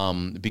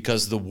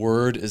 because the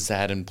word is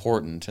that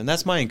important. And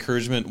that's my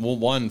encouragement. Well,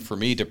 one, for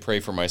me to pray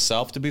for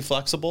myself to be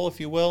flexible, if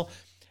you will.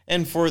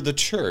 And for the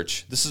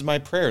church, this is my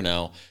prayer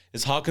now,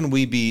 is how can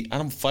we be,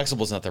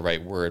 flexible is not the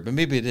right word, but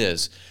maybe it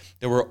is,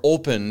 that we're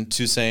open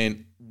to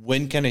saying,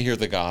 when can I hear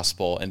the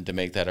gospel, and to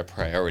make that a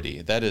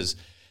priority. That is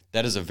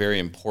a very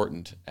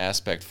important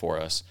aspect for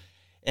us.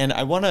 And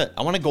I want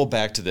to go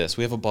back to this.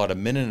 We have about a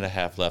minute and a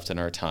half left in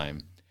our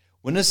time.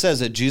 When it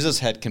says that Jesus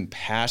had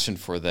compassion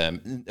for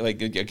them,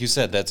 like you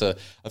said, that's a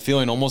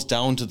feeling almost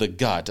down to the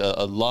gut,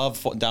 a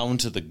love down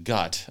to the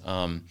gut.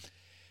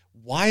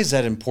 Why is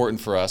that important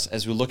for us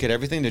as we look at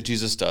everything that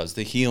Jesus does,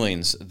 the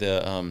healings,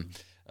 the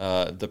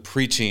the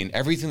preaching,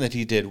 everything that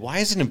he did, why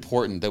is it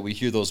important that we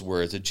hear those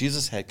words, that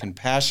Jesus had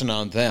compassion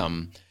on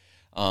them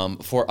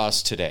for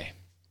us today?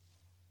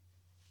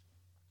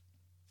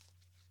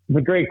 It's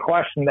a great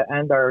question to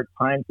end our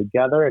time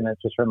together, and it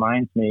just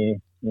reminds me,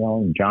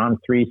 John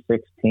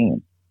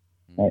 3:16.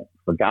 Right?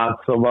 For God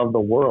so loved the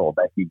world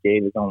that he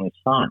gave his only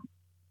son.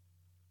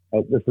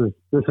 Right? This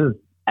is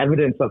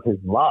evidence of his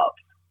love.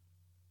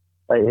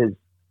 Right?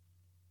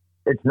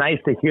 It's nice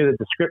to hear the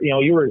description.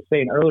 You were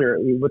saying earlier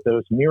with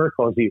those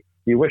miracles,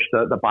 you wish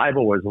the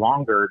Bible was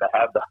longer to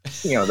have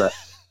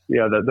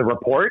the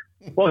report.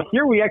 Well,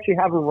 here we actually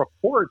have a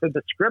report, the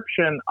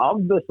description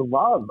of this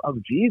love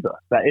of Jesus,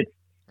 that it's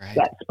right.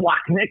 That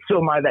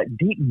splachnitzomai, that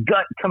deep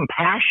gut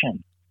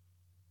compassion.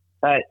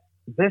 That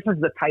this is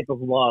the type of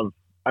love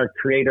our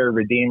Creator,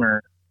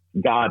 Redeemer,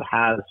 God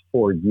has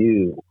for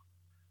you.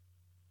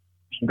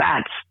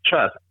 That's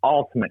just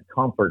ultimate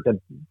comfort.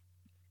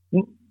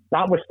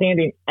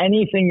 Notwithstanding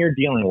anything you're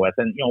dealing with,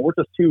 and we're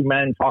just two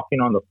men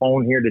talking on the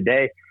phone here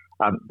today.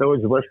 Those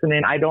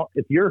listening,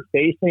 if you're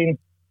facing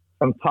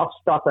some tough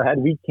stuff ahead,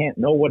 we can't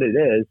know what it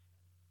is.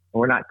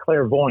 We're not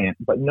clairvoyant,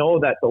 but know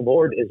that the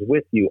Lord is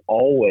with you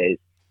always.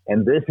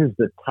 And this is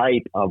the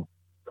type of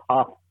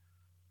tough,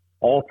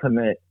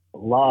 ultimate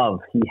love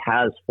he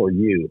has for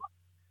you.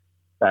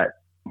 That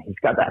he's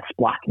got that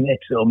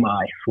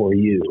splachnitzomai for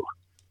you,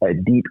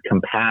 that deep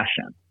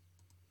compassion.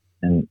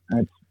 And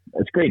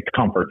it's great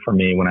comfort for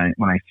me when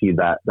I see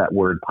that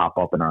word pop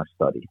up in our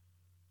study.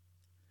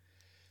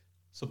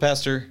 So,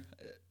 Pastor,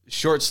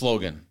 short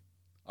slogan,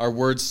 our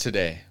words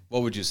today,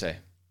 what would you say?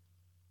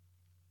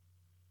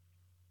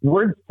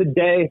 Words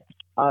today,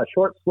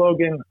 short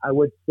slogan, I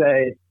would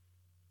say,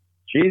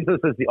 Jesus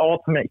is the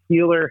ultimate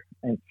healer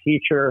and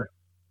teacher,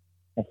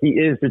 and he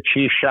is the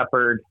chief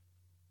shepherd,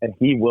 and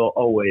he will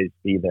always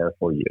be there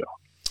for you.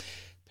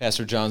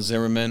 Pastor John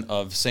Zimmerman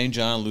of St.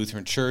 John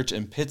Lutheran Church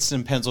in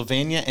Pittston,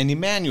 Pennsylvania, and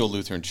Emmanuel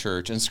Lutheran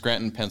Church in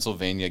Scranton,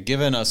 Pennsylvania,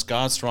 giving us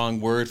God's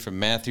strong word from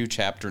Matthew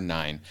chapter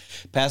 9.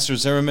 Pastor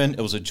Zimmerman,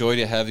 it was a joy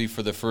to have you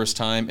for the first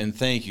time, and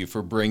thank you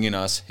for bringing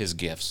us his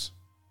gifts.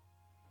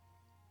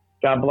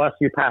 God bless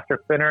you,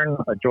 Pastor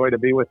Finnern. A joy to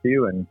be with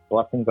you, and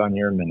blessings on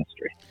your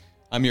ministry.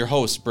 I'm your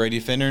host, Brady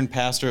Finnern,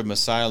 pastor of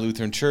Messiah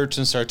Lutheran Church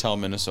in Sartell,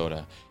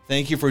 Minnesota.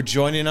 Thank you for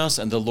joining us,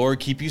 and the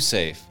Lord keep you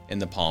safe in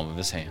the palm of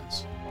his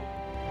hands.